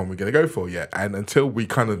which one we're going to go for yet. And until we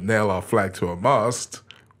kind of nail our flag to a mast,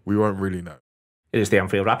 we won't really know. It is the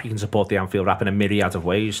Anfield Wrap. You can support the Anfield Wrap in a myriad of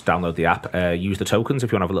ways. Download the app, use the tokens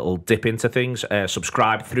if you want to have a little dip into things.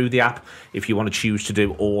 Subscribe through the app if you want to choose to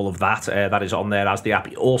do all of that. That is on there as the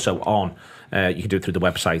app. Also on, you can do it through the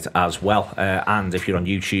website as well. And if you're on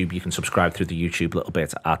YouTube, you can subscribe through the YouTube little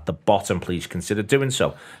bit at the bottom. Please consider doing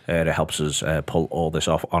so. It helps us pull all this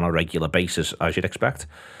off on a regular basis, as you'd expect.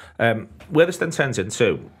 Where this then turns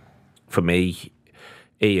into, for me,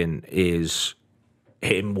 Ian, is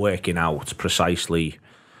him working out precisely,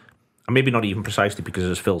 and maybe not even precisely, because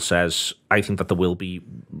as Phil says, I think that there will be,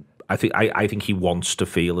 I think he wants to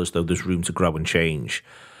feel as though there's room to grow and change.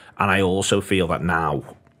 And I also feel that now,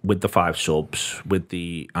 with the 5 subs, with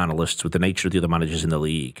the analysts, with the nature of the other managers in the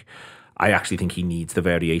league, I actually think he needs the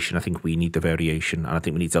variation. I think we need the variation, and I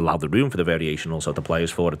think we need to allow the room for the variation, also the players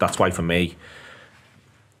for it. That's why, for me,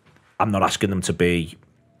 I'm not asking them to be,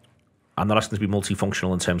 I'm not asking them to be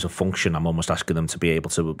multifunctional in terms of function. I'm almost asking them to be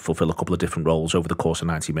able to fulfil a couple of different roles over the course of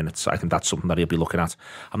 90 minutes. I think that's something that he'll be looking at.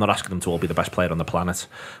 I'm not asking them to all be the best player on the planet,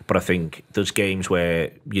 but I think there's games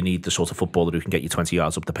where you need the sort of footballer who can get you 20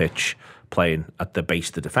 yards up the pitch playing at the base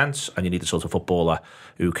of the defence, and you need the sort of footballer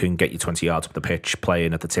who can get you 20 yards up the pitch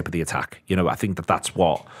playing at the tip of the attack. You know, I think that's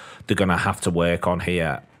what they're going to have to work on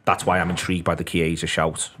here. That's why I'm intrigued by the Chiesa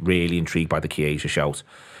shout, really intrigued by the Chiesa shout.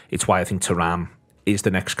 It's why I think Thuram is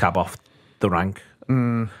the next cab off the rank,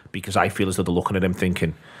 because I feel as though they're looking at him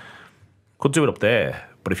thinking, could do it up there,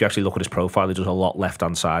 but if you actually look at his profile, he does a lot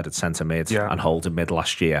left-hand side at centre mid and holding mid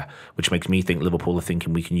last year, which makes me think Liverpool are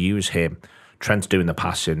thinking we can use him. Trent's doing the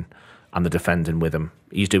passing and the defending with him.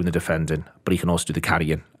 He's doing the defending, but he can also do the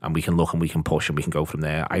carrying, and we can look and we can push and we can go from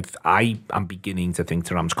there. I am beginning to think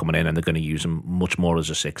Thuram's coming in and they're going to use him much more as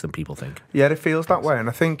a 6 than people think. Yeah, it feels that way, and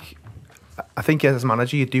I think as a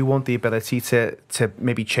manager you do want the ability to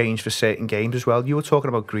maybe change for certain games as well. You were talking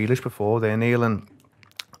about Grealish before there, Neil, and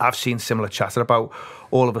I've seen similar chatter about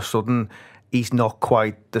all of a sudden he's not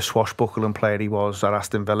quite the swashbuckling player he was at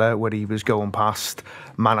Aston Villa, where he was going past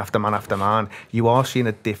man after man after man. You are seeing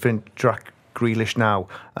a different Jack Grealish now.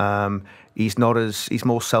 He's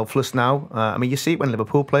more selfless now. I mean, you see it when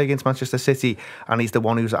Liverpool play against Manchester City, and he's the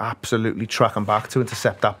one who's absolutely tracking back to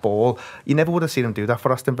intercept that ball. You never would have seen him do that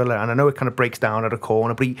for Aston Villa, and I know it kind of breaks down at a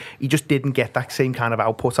corner, but he just didn't get that same kind of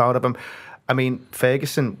output out of him. I mean,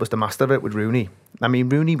 Ferguson was the master of it with Rooney. I mean,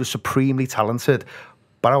 Rooney was supremely talented,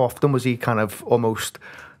 but how often was he kind of almost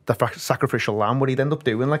the sacrificial lamb, where he'd end up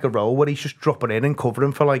doing like a role where he's just dropping in and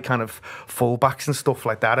covering for like kind of fullbacks and stuff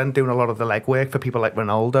like that, and doing a lot of the legwork for people like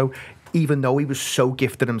Ronaldo, even though he was so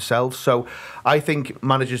gifted himself. So I think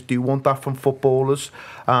managers do want that from footballers,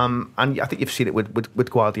 and I think you've seen it with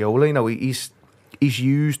Guardiola. You know, he's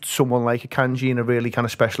used someone like Akanji in a really kind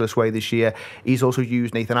of specialist way this year. He's also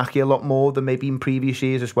used Nathan Ake a lot more than maybe in previous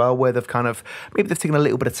years as well, where they've kind of maybe they've taken a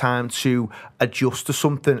little bit of time to adjust to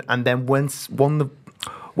something, and then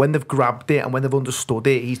when they've grabbed it and when they've understood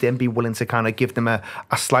it, he's then been willing to kind of give them a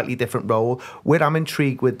slightly different role. Where I'm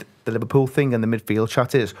intrigued with the Liverpool thing and the midfield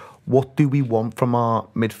chat is, what do we want from our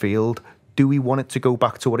midfield? Do we want it to go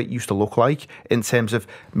back to what it used to look like, in terms of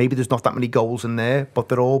maybe there's not that many goals in there, but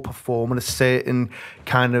they're all performing a certain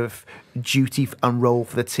kind of duty and role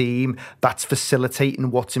for the team that's facilitating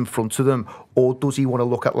what's in front of them? Or does he want to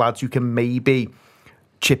look at lads who can maybe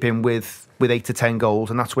chip in with 8 to 10 goals?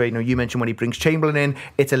 And that's where, you know, you mentioned when he brings Chamberlain in,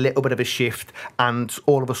 it's a little bit of a shift, and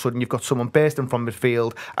all of a sudden you've got someone bursting from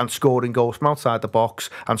midfield and scoring goals from outside the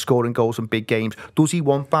box and scoring goals in big games. Does he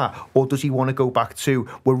want that, or does he want to go back to,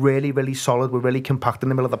 we're really, really solid, we're really compact in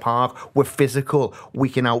the middle of the park, we're physical, we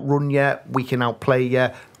can outrun you, we can outplay you,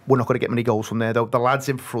 we're not going to get many goals from there though. The lads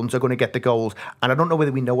in front are going to get the goals, and I don't know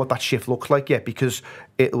whether we know what that shift looks like yet, because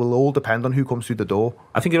it will all depend on who comes through the door.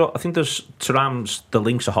 I think there's the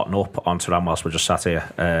links are hotting up on Thuram whilst we're just sat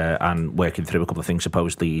here and working through a couple of things.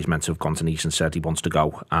 Supposedly he's meant to have gone to Nice and said he wants to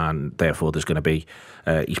go, and therefore there's going to be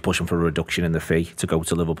he's pushing for a reduction in the fee to go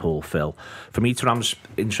to Liverpool. Phil, for me, Thuram's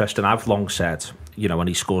interesting. I've long said, you know, when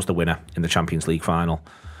he scores the winner in the Champions League final,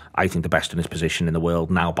 I think the best in his position in the world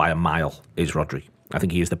now by a mile is Rodri. I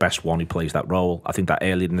think he is the best one who plays that role. I think that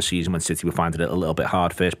earlier in the season, when City were finding it a little bit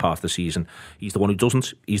hard first part of the season, he's the one who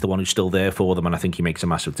doesn't. He's the one who's still there for them, and I think he makes a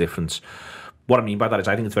massive difference. What I mean by that is,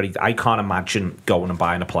 I can't imagine going and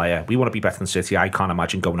buying a player. We want to be better than City. I can't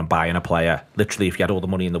imagine going and buying a player. Literally, if you had all the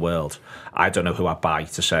money in the world, I don't know who I'd buy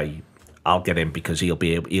to say, I'll get him because he'll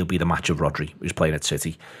be the match of Rodri, who's playing at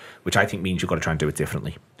City, which I think means you've got to try and do it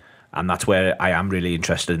differently. And that's where I am really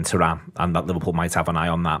interested in Thuram, and that Liverpool might have an eye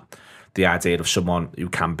on that. The idea of someone who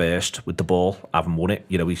can burst with the ball, having won it.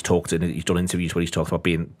 You know, he's done interviews where he's talked about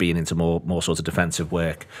being into more sort of defensive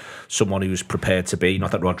work. Someone who's prepared to be,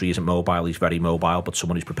 not that Rodri isn't mobile, he's very mobile, but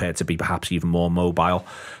someone who's prepared to be perhaps even more mobile.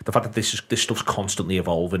 The fact that this stuff's constantly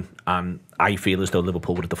evolving, and I feel as though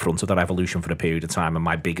Liverpool were at the front of that evolution for a period of time. And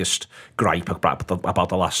my biggest gripe about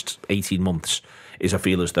the last 18 months is I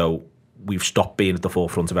feel as though we've stopped being at the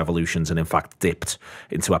forefront of evolutions and in fact dipped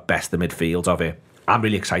into at best the midfield of it. I'm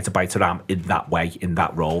really excited by Thuram in that way, in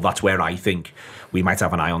that role. That's where I think we might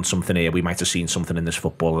have an eye on something here. We might have seen something in this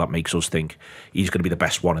footballer that makes us think he's going to be the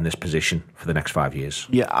best one in this position for the next 5 years.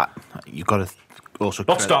 Yeah, you've got to also...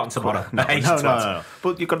 Not starting tomorrow. No.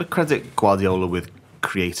 But you've got to credit Guardiola with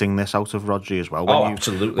creating this out of Rodri as well.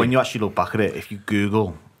 Absolutely. When you actually look back at it, if you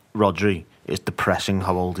Google Rodri, it's depressing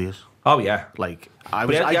how old he is. Oh, yeah. Like, I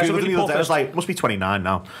Googled him the other day, I was like, must be 29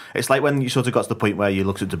 now. It's like when you sort of got to the point where you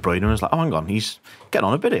looked at De Bruyne and was like, oh, hang on, he's getting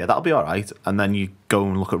on a bit here, that'll be all right. And then you go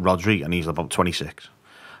and look at Rodri and he's about 26.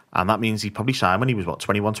 And that means he probably signed when he was,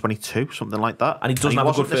 21, 22, something like that. And he doesn't have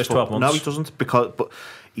a good first 12 months. No, he doesn't, but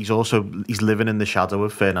he's living in the shadow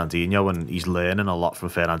of Fernandinho, and he's learning a lot from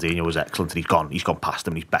Fernandinho. Was excellent, and he's gone past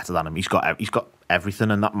him, and he's better than him. He's got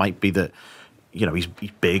everything, and that might be that, he's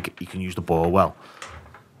big, he can use the ball well.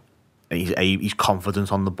 He's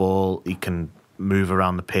confident on the ball, he can move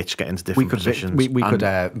around the pitch, get into different positions. We could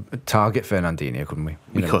target Fernandinho, couldn't we?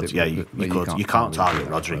 You could. You can't target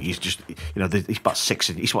Rodri. He's just, he's about 6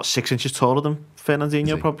 inches taller than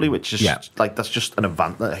Fernandinho, probably, which is that's just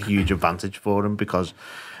a huge advantage for him, because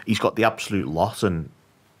he's got the absolute lot, and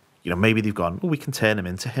maybe they've gone, well, we can turn him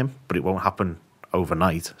into him, but it won't happen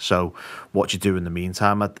overnight. So what you do in the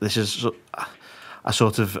meantime, I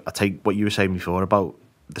take what you were saying before about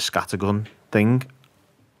the scattergun thing.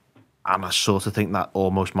 And I sort of think that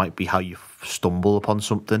almost might be how you stumble upon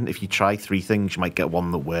something. If you try 3 things, you might get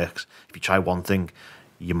one that works. If you try one thing,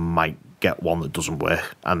 you might get one that doesn't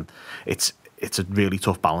work. And it's a really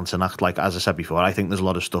tough balancing act. Like, as I said before, I think there's a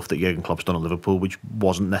lot of stuff that Jurgen Klopp's done at Liverpool which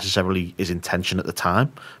wasn't necessarily his intention at the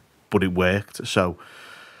time, but it worked. So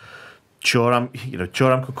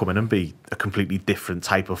Thuram could come in and be a completely different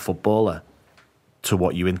type of footballer to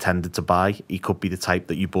what you intended to buy. He could be the type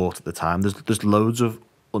that you bought at the time. There's loads of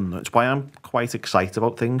unknowns. It's why I'm quite excited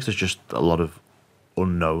about things. There's just a lot of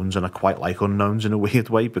unknowns, and I quite like unknowns in a weird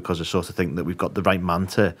way, because I sort of think that we've got the right man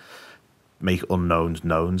to make unknowns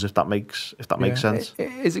knowns, if that makes sense.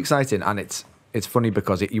 It is exciting, and it's funny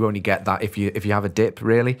because you only get that if you have a dip,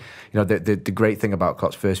 really. The great thing about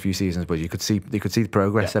Klopp's first few seasons was you could see the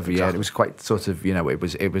progress every year. It was quite sort of,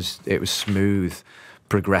 it was smooth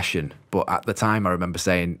progression. But at the time, I remember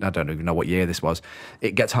saying, I don't even know what year this was,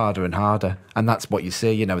 it gets harder and harder, and that's what you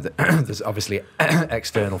see. There's obviously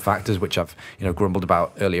external factors which I've grumbled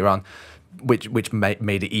about earlier on, which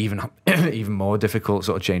made it even more difficult,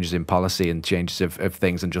 sort of changes in policy and changes of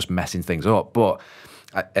things and just messing things up. But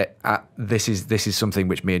this is something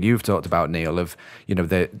which me and you've talked about, Neil, of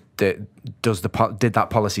did that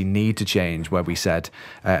policy need to change, where we said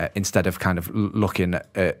instead of kind of looking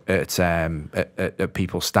at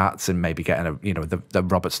people's stats and maybe getting the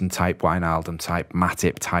Robertson type, Wijnaldum type,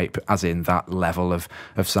 Matip type, as in that level of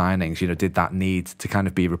signings, did that need to kind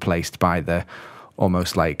of be replaced by the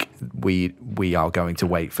almost like we are going to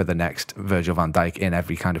wait for the next Virgil van Dijk in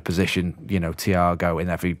every kind of position, Thiago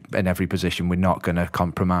in every position, we're not going to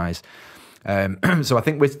compromise. So I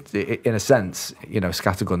think in a sense,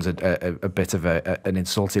 scattergun's a bit of an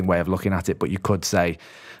insulting way of looking at it, but you could say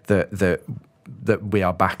that we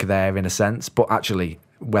are back there in a sense. But actually,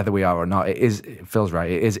 whether we are or not, it feels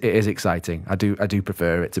right. It is exciting. I do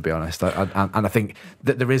prefer it, to be honest. And I think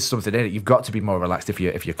that there is something in it. You've got to be more relaxed if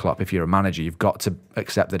you're Klopp, if you're a manager. You've got to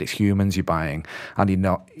accept that it's humans you're buying, and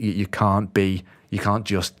you can't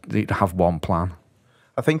just have one plan.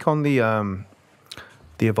 I think on the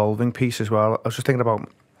evolving piece as well, I was just thinking about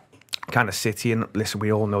kind of City, and listen,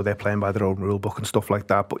 we all know they're playing by their own rule book and stuff like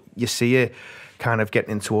that, but you see it kind of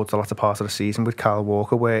getting in towards the latter part of the season with Kyle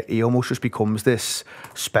Walker, where he almost just becomes this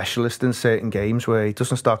specialist in certain games, where he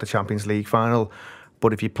doesn't start the Champions League final,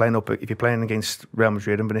 but if you're playing against Real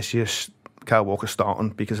Madrid and Vinicius, Kyle Walker's starting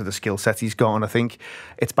because of the skill set he's got. And I think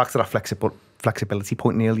it's back to that flexibility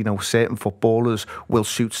point, Neil. Certain footballers will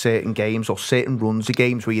suit certain games or certain runs of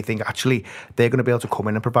games where you think actually they're going to be able to come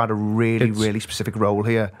in and provide a really specific role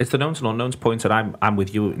here. It's the knowns and unknowns point, and I'm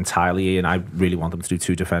with you entirely, and I really want them to do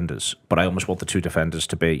 2 defenders, but I almost want the 2 defenders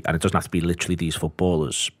to be, and it doesn't have to be literally these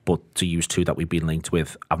footballers, but to use 2 that we've been linked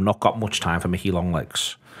with. I've not got much time for Mickey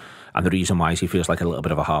Longlegs. And the reason why is he feels like a little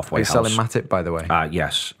bit of a halfway house. Are you selling Matip, by the way?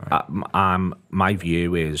 Yes. Right. My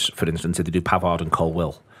view is, for instance, if they do Pavard and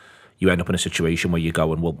Colwill, you end up in a situation where you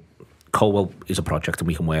go and, well, Colwill is a project and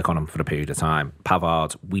we can work on him for a period of time.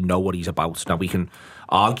 Pavard, we know what he's about. Now, we can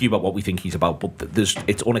argue about what we think he's about, but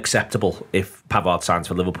it's unacceptable if Pavard signs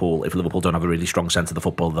for Liverpool, if Liverpool don't have a really strong sense of the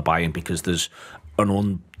football they're buying, because there's an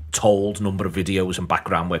untold number of videos and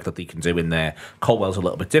background work that they can do in there. Colwell's a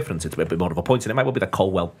little bit different. It's a bit more of a point, and it might well be that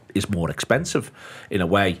Colwill is more expensive in a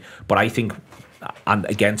way. But I think, and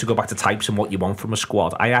again, to go back to types and what you want from a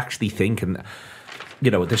squad, I actually think, and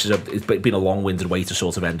it's been a long-winded way to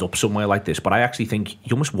sort of end up somewhere like this, but I actually think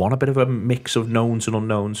you almost want a bit of a mix of knowns and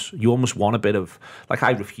unknowns. You almost want a bit of, like, I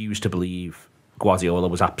refuse to believe Guardiola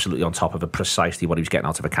was absolutely on top of it, precisely what he was getting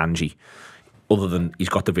out of Akanji, other than he's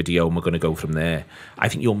got the video and we're going to go from there. I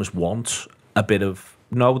think you almost want a bit of,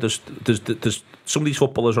 there's some of these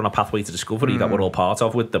footballers are on a pathway to discovery that we're all part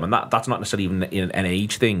of with them, and that's not necessarily even an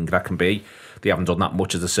age thing. That can be they haven't done that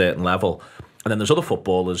much at a certain level. And then there's other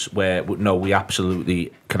footballers where, no, we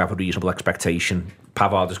absolutely can have a reasonable expectation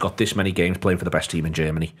Pavard has got this many games playing for the best team in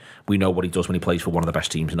Germany. We know what he does when he plays for one of the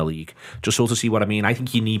best teams in the league. Just sort of see what I mean. I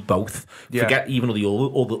think you need both. Yeah. Forget even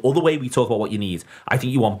the other way we talk about what you need. I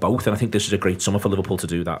think you want both, and I think this is a great summer for Liverpool to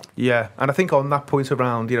do that. Yeah, and I think on that point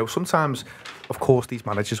around, sometimes, of course, these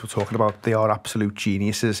managers we're talking about, they are absolute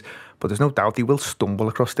geniuses, but there's no doubt they will stumble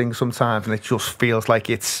across things sometimes, and it just feels like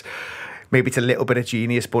maybe it's a little bit of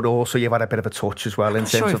genius, but also you've had a bit of a touch as well in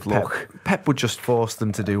terms of luck. Pep would just force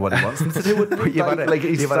them to do what he wants them to do. With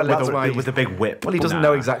a big whip. Well, he doesn't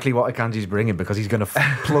know exactly what Akanji's bringing because he's going to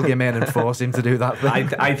plug him in and force him to do that thing.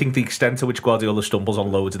 I think the extent to which Guardiola stumbles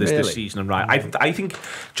on loads of this season, and right, I think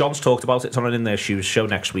John's talked about it. It's on an In Their Shoes show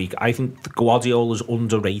next week. I think Guardiola's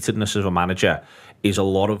underratedness as a manager is a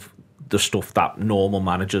lot of the stuff that normal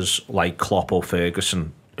managers like Klopp or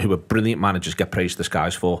Ferguson, who are brilliant managers, get praised to the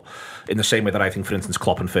skies for. In the same way that I think, for instance,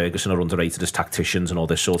 Klopp and Ferguson are underrated as tacticians and all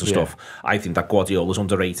this sort of stuff. I think that Guardiola's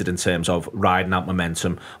underrated in terms of riding out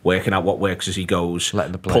momentum, working out what works as he goes,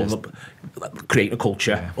 letting the players, creating a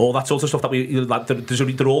culture, all that sort of stuff.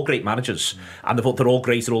 They're all great managers, and they're all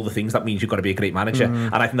great at all the things. That means you've got to be a great manager.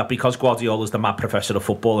 And I think that because Guardiola's the mad professor of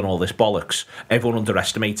football and all this bollocks, everyone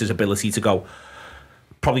underestimates his ability to go.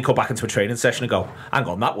 Probably come back into a training session and go, hang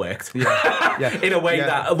on, that worked. In a way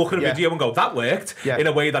that, look at a video and go, that worked. In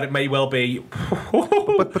a way that it may well be.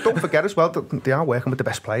 but don't forget as well that they are working with the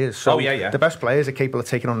best players. So the best players are capable of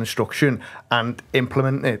taking on instruction and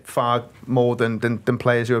implementing it far more than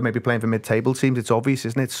players who are maybe playing for mid-table teams. It's obvious,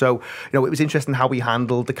 isn't it? So, it was interesting how he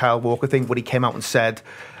handled the Kyle Walker thing when he came out and said,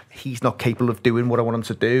 he's not capable of doing what I want him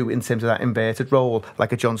to do in terms of that inverted role,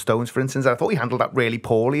 like a John Stones, for instance. I thought he handled that really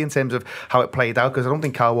poorly in terms of how it played out, because I don't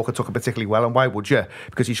think Kyle Walker took it particularly well, and why would you?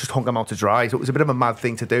 Because he just hung him out to dry. So it was a bit of a mad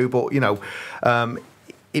thing to do, but,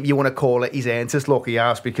 if you want to call it, he's earned his luck, he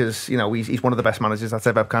has, because, he's one of the best managers that's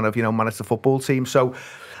ever kind of, managed the football team. So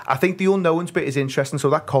I think the unknowns bit is interesting. So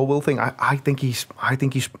that Colwill thing, I think he's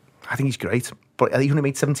great, but he only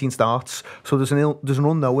made 17 starts, so there's an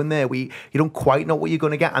unknown there. You don't quite know what you're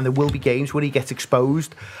going to get, and there will be games where he gets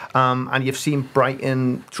exposed. And you've seen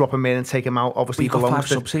Brighton drop him in and take him out. Obviously, he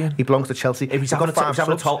belongs to Chelsea. If he's having a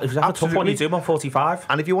tough one, you do him on 45.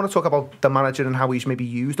 And if you want to talk about the manager and how he's maybe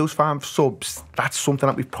used those 5 subs, that's something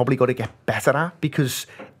that we've probably got to get better at, because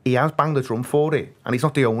he has banged the drum for it, and he's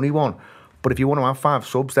not the only one. But if you want to have 5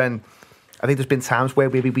 subs, then I think there's been times where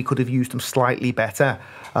maybe we could have used them slightly better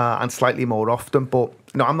and slightly more often. But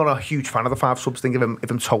I'm not a huge fan of the 5 subs thing, if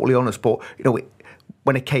I'm totally honest. But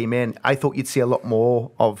when it came in, I thought you'd see a lot more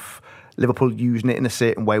of Liverpool using it in a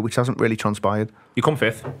certain way, which hasn't really transpired. You come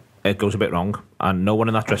 5th, it goes a bit wrong, and no one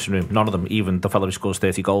in that dressing room, none of them, even the fellow who scores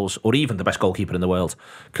 30 goals, or even the best goalkeeper in the world,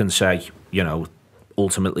 can say,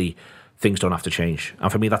 ultimately, things don't have to change.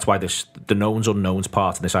 And for me, that's why the knowns unknowns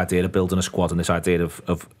part, and this idea of building a squad, and this idea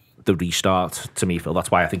of the restart, to me, Phil,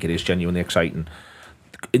 that's why I think it is genuinely exciting.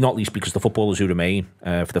 Not least because the footballers who remain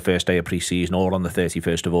for the first day of pre-season or on the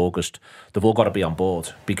 31st of August, they've all got to be on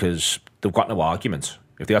board, because they've got no argument.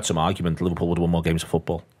 If they had some argument, Liverpool would have won more games of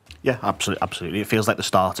football. Yeah, absolutely. It feels like the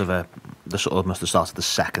start of almost the start of the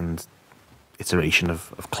second iteration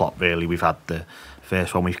of Klopp, really. We've had the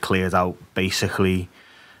first one, we've cleared out basically,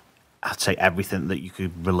 I'd say, everything that you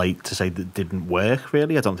could relate to say that didn't work,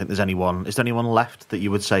 really. I don't think there's anyone... Is there anyone left that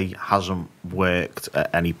you would say hasn't worked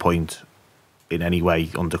at any point in any way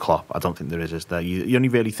under Klopp? I don't think there is there? You only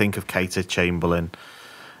really think of Keita, Chamberlain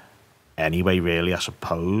anyway, really, I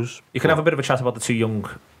suppose. You can have a bit of a chat about the 2 young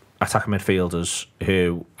attacking midfielders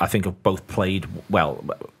who I think have both played well.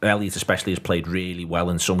 Elliott especially has played really well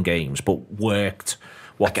in some games, but worked...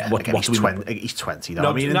 He's 20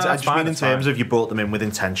 though. In terms of you brought them in with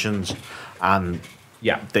intentions, and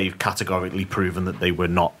they've categorically proven that they were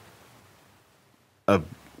not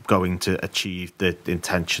going to achieve the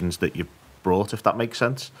intentions that you brought, if that makes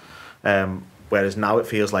sense. Whereas now it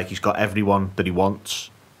feels like he's got everyone that he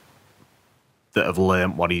wants that have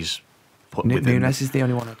learnt what he's put with him. Nunes is the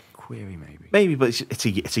only one I'd query, maybe. Maybe, but it's a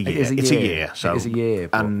year. It's a year. So it is a year.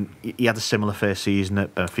 And he had a similar first season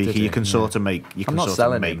at Benfica. You can sort of make. You can not sort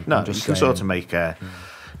selling of make. him. No, you can sort of make.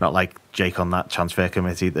 Not like Jake on that transfer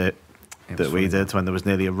committee that we did when there was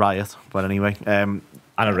nearly a riot. But anyway, and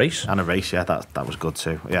a race. Yeah, that was good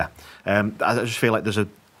too. Yeah, I just feel like there's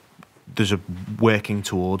a working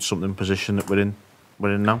towards something position that we're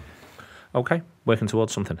in now. Okay, working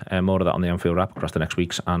towards something. More of that on the Anfield Wrap across the next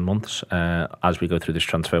weeks and months as we go through this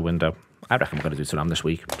transfer window. I reckon we're going to do Thuram this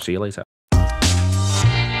week. See you later.